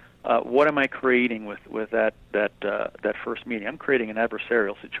 blah. What am I creating with that first meeting? I'm creating an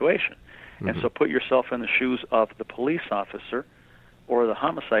adversarial situation. And so put yourself in the shoes of the police officer or the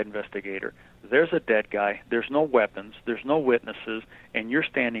homicide investigator. There's a dead guy, there's no weapons, there's no witnesses, and you're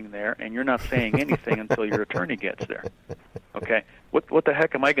standing there and you're not saying anything until your attorney gets there. Okay? What the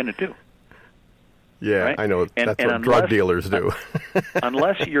heck am I going to do? Yeah, right? I know. That's what drug dealers do.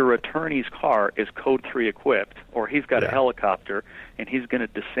 Unless your attorney's car is Code 3 equipped, or he's got a helicopter and he's going to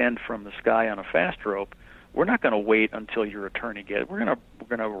descend from the sky on a fast rope, we're not going to wait until your attorney gets. We're going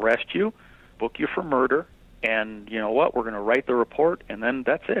to arrest you, book you for murder, and you know what? We're going to write the report, and then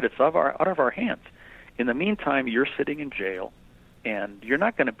that's it. It's out of our hands. In the meantime, you're sitting in jail, and you're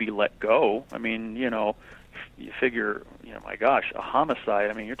not going to be let go. I mean, you figure, my gosh, a homicide.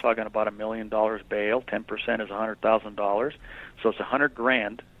 I mean, you're talking about $1 million bail. 10% is $100,000, so it's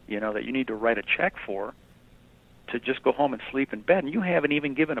 $100,000. That you need to write a check for to just go home and sleep in bed, and you haven't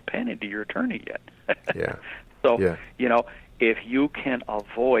even given a penny to your attorney yet. Yeah. So, if you can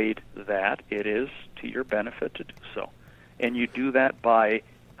avoid that, it is to your benefit to do so. And you do that by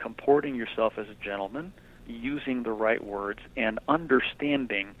comporting yourself as a gentleman, using the right words, and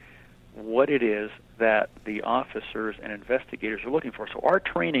understanding what it is that the officers and investigators are looking for. So our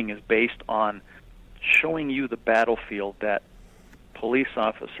training is based on showing you the battlefield that police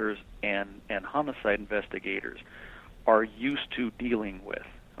officers and homicide investigators are used to dealing with.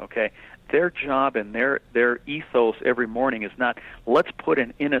 Okay? Their job and their ethos every morning is not, let's put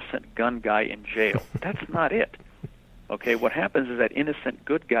an innocent gun guy in jail. That's not it. Okay? What happens is that innocent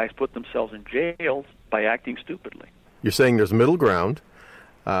good guys put themselves in jails by acting stupidly. You're saying there's middle ground,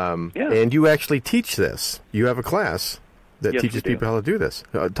 and you actually teach this. You have a class that teaches people how to do this.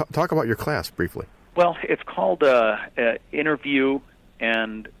 Talk about your class briefly. Well, it's called Interview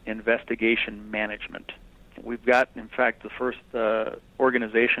and Investigation Management. We've got, in fact, the first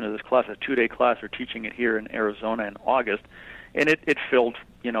organization of this class, a 2-day class. We're teaching it here in Arizona in August, and it filled,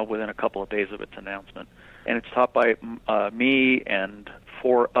 within a couple of days of its announcement. And it's taught by me and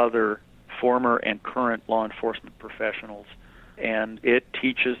 4 other former and current law enforcement professionals and it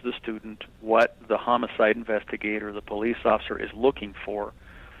teaches the student what the homicide investigator, the police officer, is looking for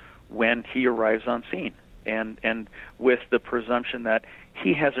when he arrives on scene, and with the presumption that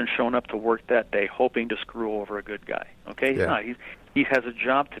he hasn't shown up to work that day hoping to screw over a good guy. Okay, he's not. He has a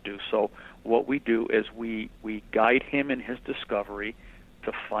job to do. So what we do is we guide him in his discovery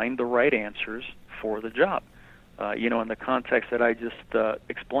to find the right answers for the job. In the context that I just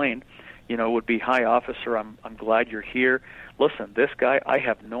explained, it would be, "Hi, officer, I'm glad you're here. Listen, this guy, I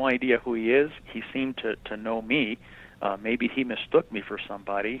have no idea who he is. He seemed to know me. Maybe he mistook me for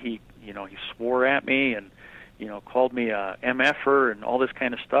somebody. He swore at me and, called me a MFer and all this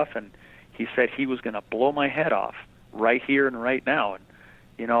kind of stuff. And he said he was going to blow my head off right here and right now. And,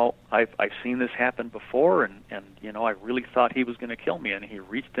 I've seen this happen before, and I really thought he was going to kill me." And he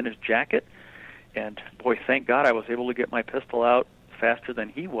reached in his jacket, and boy, thank God I was able to get my pistol out faster than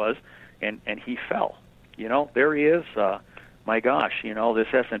he was, and he fell. There he is. My gosh, this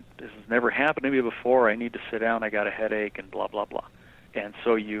has never happened to me before. I need to sit down. I got a headache, and blah blah blah. And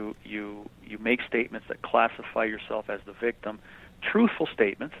so you make statements that classify yourself as the victim. Truthful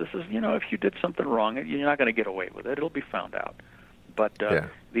statements. This is, if you did something wrong, you're not going to get away with it. It'll be found out. But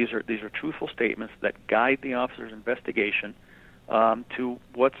these are truthful statements that guide the officer's investigation to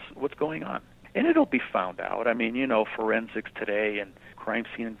what's going on, and it'll be found out. I mean, forensics today and crime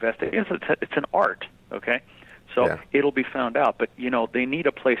scene investigation, it's an art. Okay. So it'll be found out, but, they need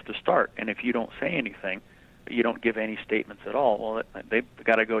a place to start. And if you don't say anything, you don't give any statements at all, well, they've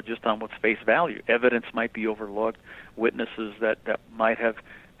got to go just on what's face value. Evidence might be overlooked. Witnesses that might have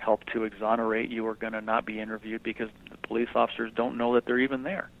helped to exonerate you are going to not be interviewed because the police officers don't know that they're even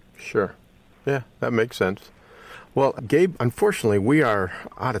there. Sure. Yeah, that makes sense. Well, Gabe, unfortunately, we are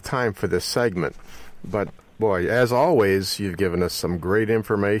out of time for this segment, but boy, as always, you've given us some great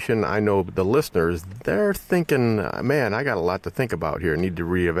information. I know the listeners, they're thinking, man, I got a lot to think about here. I need to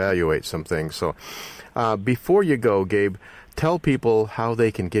reevaluate some things. So before you go, Gabe, tell people how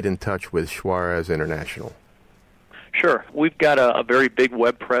they can get in touch with Suarez International. Sure. We've got a very big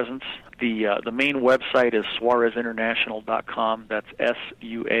web presence. The main website is SuarezInternational.com. That's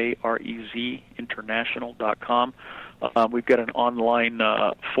SUAREZ International.com. We've got an online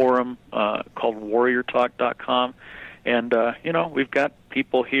forum called WarriorTalk.com, and we've got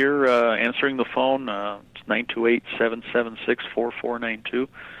people here answering the phone. It's 928-776-4492.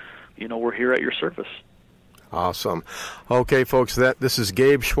 We're here at your service. Awesome. Okay, folks, this is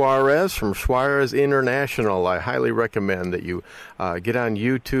Gabe Suarez from Suarez International. I highly recommend that you get on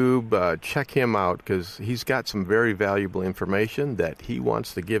YouTube, check him out, because he's got some very valuable information that he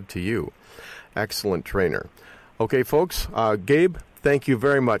wants to give to you. Excellent trainer. Okay, folks, Gabe, thank you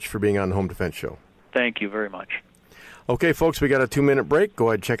very much for being on the Home Defense Show. Thank you very much. Okay, folks, we got a 2-minute break. Go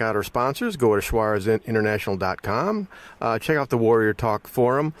ahead and check out our sponsors. Go to SuarezInternational.com. Check out the Warrior Talk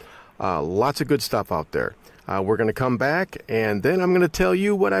forum. Lots of good stuff out there. We're going to come back, and then I'm going to tell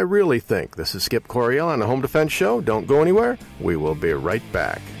you what I really think. This is Skip Coryell on the Home Defense Show. Don't go anywhere. We will be right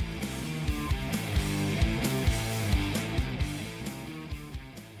back.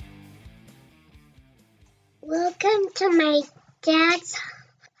 Welcome to my dad's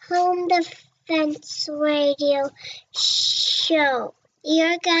Home Defense Radio show.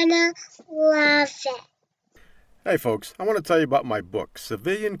 You're gonna love it. Hey folks, I want to tell you about my book,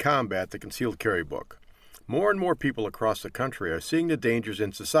 Civilian Combat, the Concealed Carry Book. More and more people across the country are seeing the dangers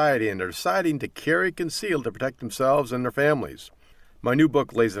in society and are deciding to carry concealed to protect themselves and their families. My new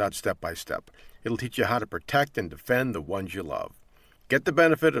book lays it out step by step. It'll teach you how to protect and defend the ones you love. Get the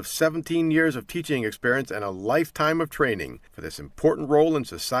benefit of 17 years of teaching experience and a lifetime of training for this important role in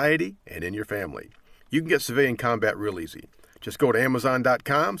society and in your family. You can get Civilian Combat real easy. Just go to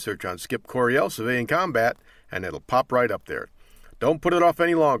Amazon.com, search on Skip Coryell Civilian Combat, and it'll pop right up there. Don't put it off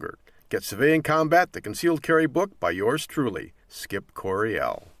any longer. Get Civilian Combat, the Concealed Carry Book by yours truly, Skip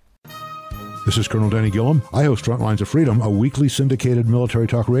Coryell. This is Colonel Danny Gillum. I host Frontlines of Freedom, a weekly syndicated military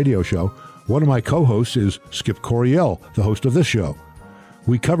talk radio show. One of my co-hosts is Skip Coryell, the host of this show.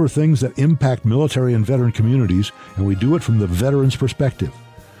 We cover things that impact military and veteran communities, and we do it from the veteran's perspective.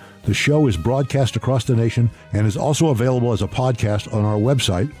 The show is broadcast across the nation and is also available as a podcast on our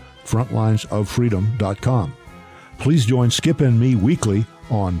website, frontlinesoffreedom.com. Please join Skip and me weekly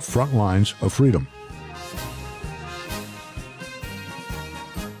on Frontlines of Freedom.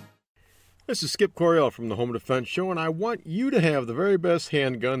 This is Skip Coryell from the Home Defense Show, and I want you to have the very best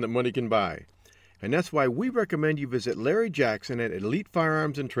handgun that money can buy. And that's why we recommend you visit Larry Jackson at Elite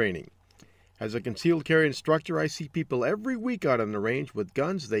Firearms and Training. As a concealed carry instructor, I see people every week out on the range with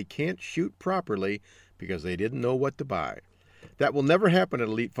guns they can't shoot properly because they didn't know what to buy. That will never happen at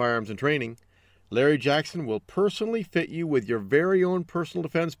Elite Firearms and Training. Larry Jackson will personally fit you with your very own personal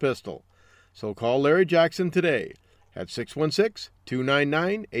defense pistol. So call Larry Jackson today at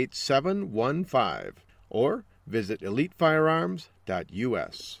 616-299-8715 or visit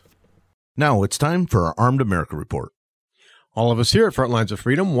elitefirearms.us. Now it's time for our Armed America Report. All of us here at Frontlines of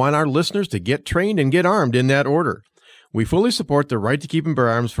Freedom want our listeners to get trained and get armed in that order. We fully support the right to keep and bear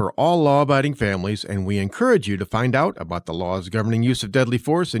arms for all law-abiding families, and we encourage you to find out about the laws governing use of deadly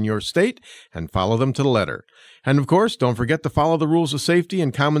force in your state and follow them to the letter. And of course, don't forget to follow the rules of safety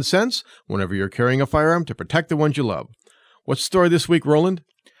and common sense whenever you're carrying a firearm to protect the ones you love. What's the story this week, Roland?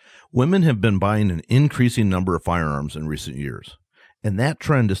 Women have been buying an increasing number of firearms in recent years, and that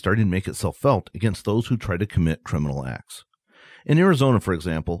trend is starting to make itself felt against those who try to commit criminal acts. In Arizona, for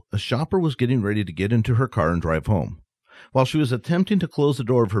example, a shopper was getting ready to get into her car and drive home. While she was attempting to close the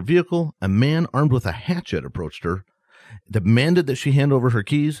door of her vehicle, a man armed with a hatchet approached her, demanded that she hand over her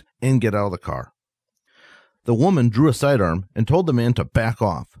keys and get out of the car. The woman drew a sidearm and told the man to back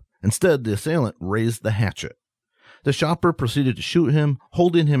off. Instead, the assailant raised the hatchet. The shopper proceeded to shoot him,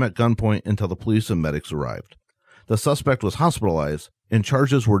 holding him at gunpoint until the police and medics arrived. The suspect was hospitalized, and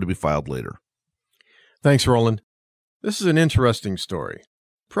charges were to be filed later. Thanks, Roland. This is an interesting story.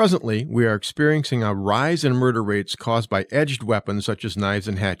 Presently, we are experiencing a rise in murder rates caused by edged weapons such as knives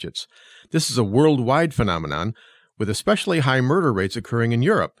and hatchets. This is a worldwide phenomenon, with especially high murder rates occurring in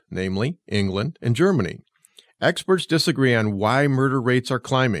Europe, namely England and Germany. Experts disagree on why murder rates are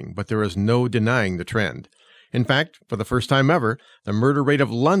climbing, but there is no denying the trend. In fact, for the first time ever, the murder rate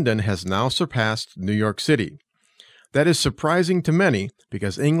of London has now surpassed New York City. That is surprising to many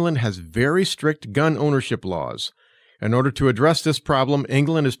because England has very strict gun ownership laws. In order to address this problem,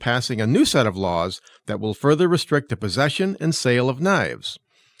 England is passing a new set of laws that will further restrict the possession and sale of knives.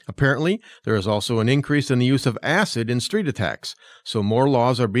 Apparently, there is also an increase in the use of acid in street attacks, so more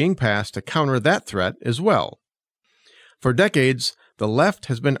laws are being passed to counter that threat as well. For decades, the left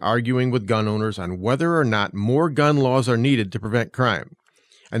has been arguing with gun owners on whether or not more gun laws are needed to prevent crime.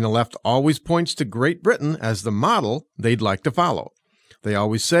 And the left always points to Great Britain as the model they'd like to follow. They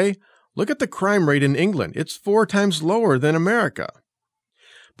always say, "Look at the crime rate in England. It's 4 times lower than America."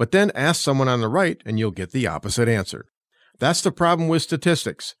 But then ask someone on the right and you'll get the opposite answer. That's the problem with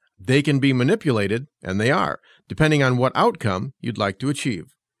statistics. They can be manipulated, and they are, depending on what outcome you'd like to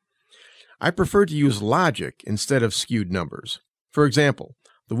achieve. I prefer to use logic instead of skewed numbers. For example,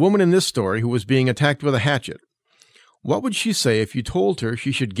 the woman in this story who was being attacked with a hatchet. What would she say if you told her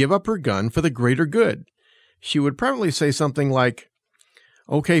she should give up her gun for the greater good? She would probably say something like,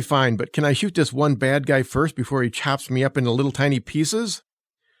 "Okay, fine, but can I shoot this one bad guy first before he chops me up into little tiny pieces?"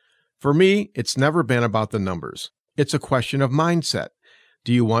 For me, it's never been about the numbers. It's a question of mindset.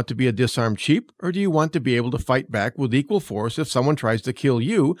 Do you want to be a disarmed sheep, or do you want to be able to fight back with equal force if someone tries to kill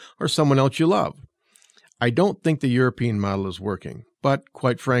you or someone else you love? I don't think the European model is working, but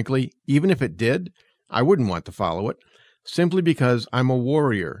quite frankly, even if it did, I wouldn't want to follow it, simply because I'm a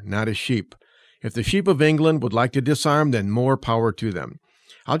warrior, not a sheep. If the sheep of England would like to disarm, then more power to them.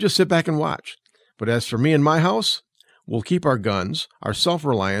 I'll just sit back and watch. But as for me and my house, we'll keep our guns, our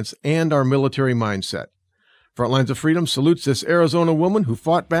self-reliance, and our military mindset. Frontlines of Freedom salutes this Arizona woman who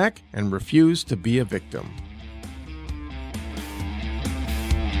fought back and refused to be a victim.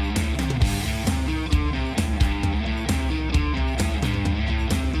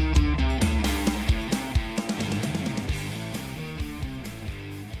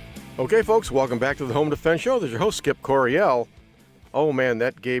 Okay, folks, welcome back to the Home Defense Show. This is your host, Skip Coryell. Oh, man,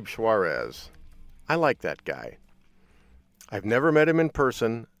 that Gabe Suarez. I like that guy. I've never met him in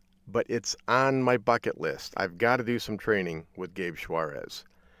person, but it's on my bucket list. I've got to do some training with Gabe Suarez.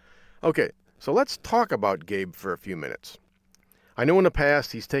 Okay, so let's talk about Gabe for a few minutes. I know in the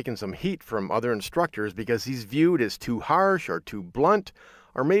past he's taken some heat from other instructors because he's viewed as too harsh or too blunt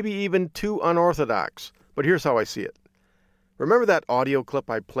or maybe even too unorthodox. But here's how I see it. Remember that audio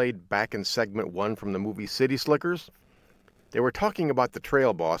clip I played back in segment 1 from the movie City Slickers? They were talking about the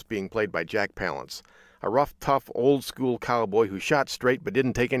trail boss being played by Jack Palance, a rough, tough, old-school cowboy who shot straight but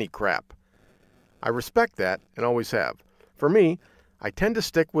didn't take any crap. I respect that and always have. For me, I tend to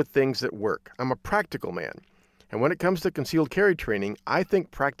stick with things that work. I'm a practical man. And when it comes to concealed carry training, I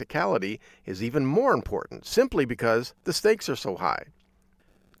think practicality is even more important, simply because the stakes are so high.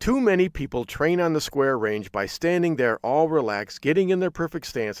 Too many people train on the square range by standing there all relaxed, getting in their perfect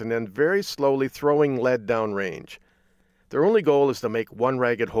stance, and then very slowly throwing lead down range. Their only goal is to make one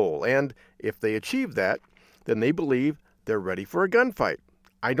ragged hole, and if they achieve that, then they believe they're ready for a gunfight.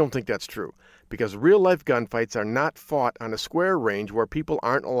 I don't think that's true, because real-life gunfights are not fought on a square range where people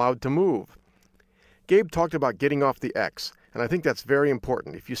aren't allowed to move. Gabe talked about getting off the X, And I think that's very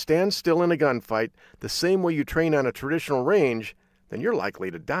important. If you stand still in a gunfight the same way you train on a traditional range, then you're likely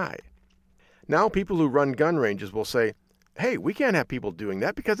to die. Now people who run gun ranges will say, hey, we can't have people doing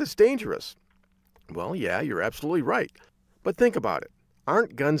that because it's dangerous. Well, yeah, you're absolutely right. But think about it.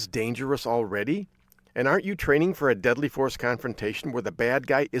 Aren't guns dangerous already? And aren't you training for a deadly force confrontation where the bad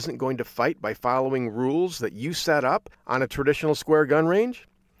guy isn't going to fight by following rules that you set up on a traditional square gun range?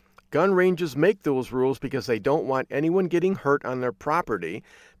 Gun ranges make those rules because they don't want anyone getting hurt on their property,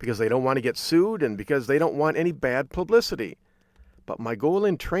 because they don't want to get sued, and because they don't want any bad publicity. But my goal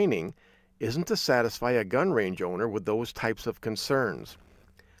in training isn't to satisfy a gun range owner with those types of concerns.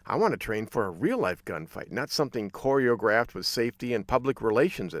 I want to train for a real-life gunfight, not something choreographed with safety and public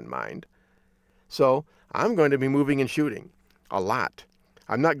relations in mind. So I'm going to be moving and shooting. A lot.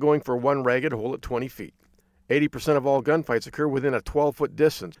 I'm not going for one ragged hole at 20 feet. 80% of all gunfights occur within a 12-foot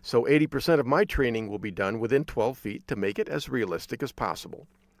distance, so 80% of my training will be done within 12 feet to make it as realistic as possible.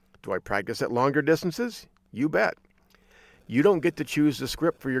 Do I practice at longer distances? You bet. You don't get to choose the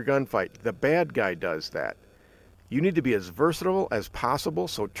script for your gunfight. The bad guy does that. You need to be as versatile as possible,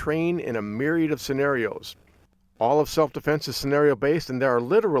 so train in a myriad of scenarios. All of self-defense is scenario-based, and there are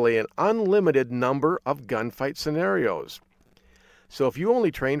literally an unlimited number of gunfight scenarios. So if you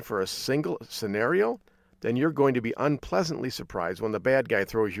only train for a single scenario, then you're going to be unpleasantly surprised when the bad guy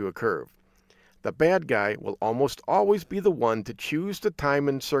throws you a curve. The bad guy will almost always be the one to choose the time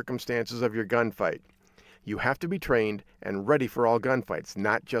and circumstances of your gunfight. You have to be trained and ready for all gunfights,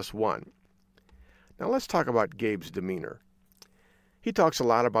 not just one. Now let's talk about Gabe's demeanor. He talks a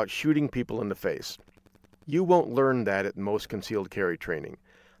lot about shooting people in the face. You won't learn that at most concealed carry training.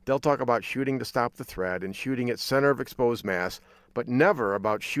 They'll talk about shooting to stop the threat and shooting at center of exposed mass, but never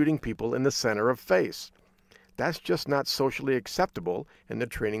about shooting people in the center of face. That's just not socially acceptable in the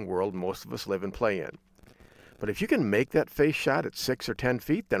training world most of us live and play in. But if you can make that face shot at 6 or 10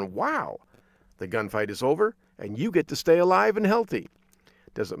 feet, then wow! The gunfight is over, and you get to stay alive and healthy.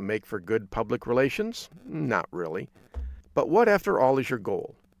 Does it make for good public relations? Not really. But what, after all, is your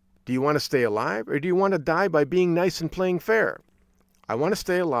goal? Do you want to stay alive, or do you want to die by being nice and playing fair? I want to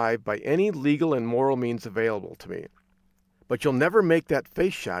stay alive by any legal and moral means available to me. But you'll never make that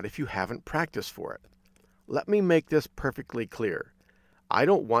face shot if you haven't practiced for it. Let me make this perfectly clear. I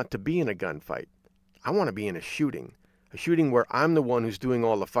don't want to be in a gunfight. I want to be in a shooting where I'm the one who's doing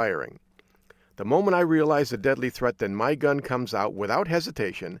all the firing. The moment I realize a deadly threat, then my gun comes out without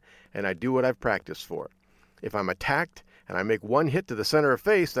hesitation, and I do what I've practiced for. If I'm attacked and I make one hit to the center of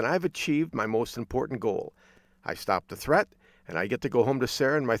face, then I've achieved my most important goal. I stop the threat, and I get to go home to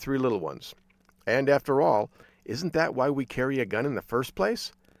Sarah and my 3 little ones. And after all, isn't that why we carry a gun in the first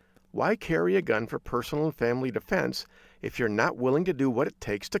place? Why carry a gun for personal and family defense if you're not willing to do what it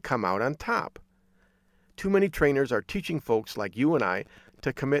takes to come out on top? Too many trainers are teaching folks like you and I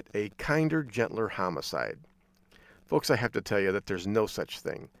to commit a kinder, gentler homicide. Folks, I have to tell you that there's no such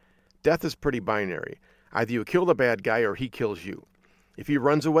thing. Death is pretty binary. Either you kill the bad guy or he kills you. If he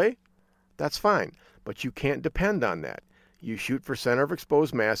runs away, that's fine, but you can't depend on that. You shoot for center of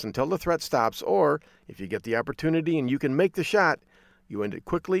exposed mass until the threat stops, or if you get the opportunity and you can make the shot, you end it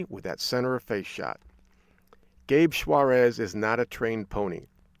quickly with that center of face shot. Gabe Suarez is not a trained pony.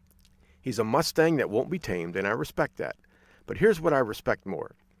 He's a Mustang that won't be tamed, and I respect that. But here's what I respect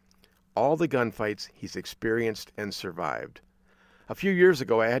more. All the gunfights he's experienced and survived. A few years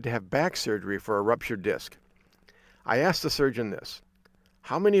ago, I had to have back surgery for a ruptured disc. I asked the surgeon this: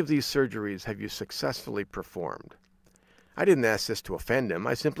 how many of these surgeries have you successfully performed? I didn't ask this to offend him.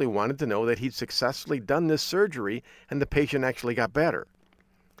 I simply wanted to know that he'd successfully done this surgery and the patient actually got better.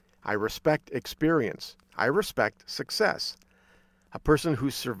 I respect experience. I respect success. A person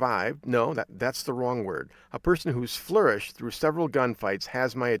who's survived, no, that's the wrong word. A person who's flourished through several gunfights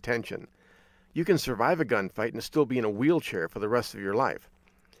has my attention. You can survive a gunfight and still be in a wheelchair for the rest of your life.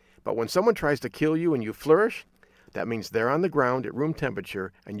 But when someone tries to kill you and you flourish, that means they're on the ground at room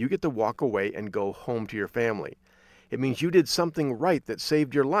temperature and you get to walk away and go home to your family. It means you did something right that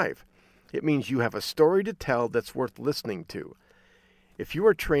saved your life. It means you have a story to tell that's worth listening to. If you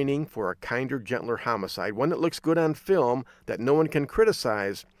are training for a kinder, gentler homicide, one that looks good on film, that no one can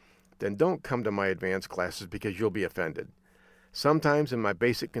criticize, then don't come to my advanced classes because you'll be offended. Sometimes in my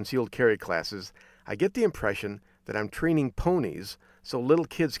basic concealed carry classes, I get the impression that I'm training ponies so little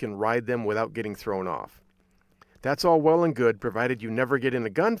kids can ride them without getting thrown off. That's all well and good, provided you never get in a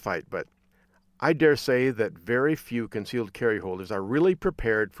gunfight, but I dare say that very few concealed carry holders are really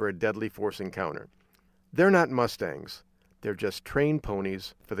prepared for a deadly force encounter. They're not Mustangs. They're just trained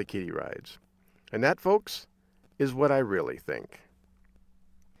ponies for the kiddie rides. And that, folks, is what I really think.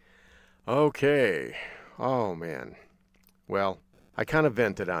 Okay. Oh, man. Well, I kind of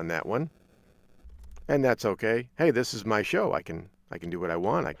vented on that one. And that's okay. Hey, this is my show. I can do what I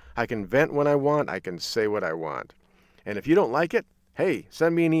want. I can vent when I want. I can say what I want. And if you don't like it, hey,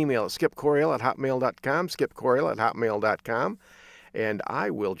 send me an email at skipcoryell@hotmail.com, skipcoryell@hotmail.com, and I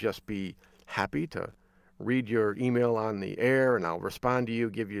will just be happy to read your email on the air, and I'll respond to you,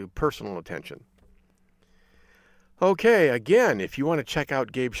 give you personal attention. Okay, again, if you want to check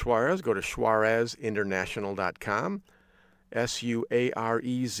out Gabe Suarez, go to suarezinternational.com,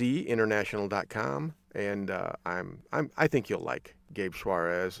 SUAREZ international.com, and I think you'll like Gabe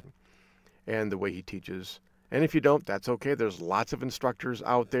Suarez and the way he teaches. And if you don't, that's okay. There's lots of instructors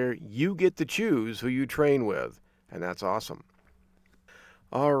out there. You get to choose who you train with, and that's awesome.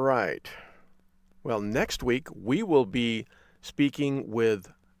 All right. Well, next week we will be speaking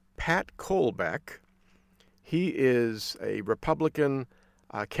with Pat Colbeck. He is a Republican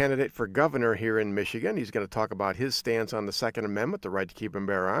candidate for governor here in Michigan. He's going to talk about his stance on the Second Amendment, the right to keep and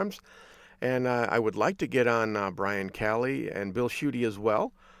bear arms. And I would like to get on Brian Calley and Bill Schuette as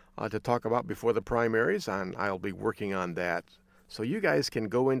well to talk about before the primaries. I'll be working on that so you guys can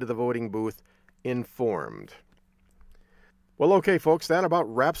go into the voting booth informed. Well, okay, folks, that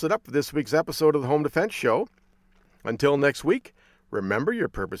about wraps it up for this week's episode of the Home Defense Show. Until next week, remember your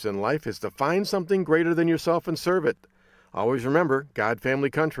purpose in life is to find something greater than yourself and serve it. Always remember God,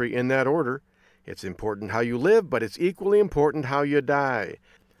 family, country in that order. It's important how you live, but it's equally important how you die.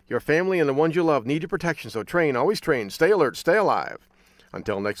 Your family and the ones you love need your protection, so train, always train, stay alert, stay alive.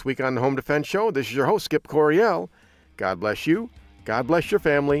 Until next week on the Home Defense Show, this is your host, Skip Coryell. God bless you, God bless your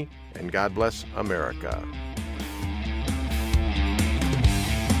family, and God bless America.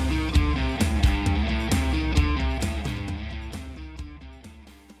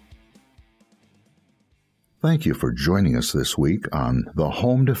 Thank you for joining us this week on the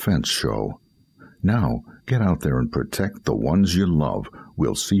Home Defense Show. Now, get out there and protect the ones you love.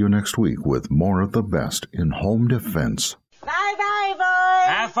 We'll see you next week with more of the best in home defense. Bye-bye, boys!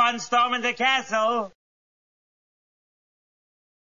 Have fun storming the castle!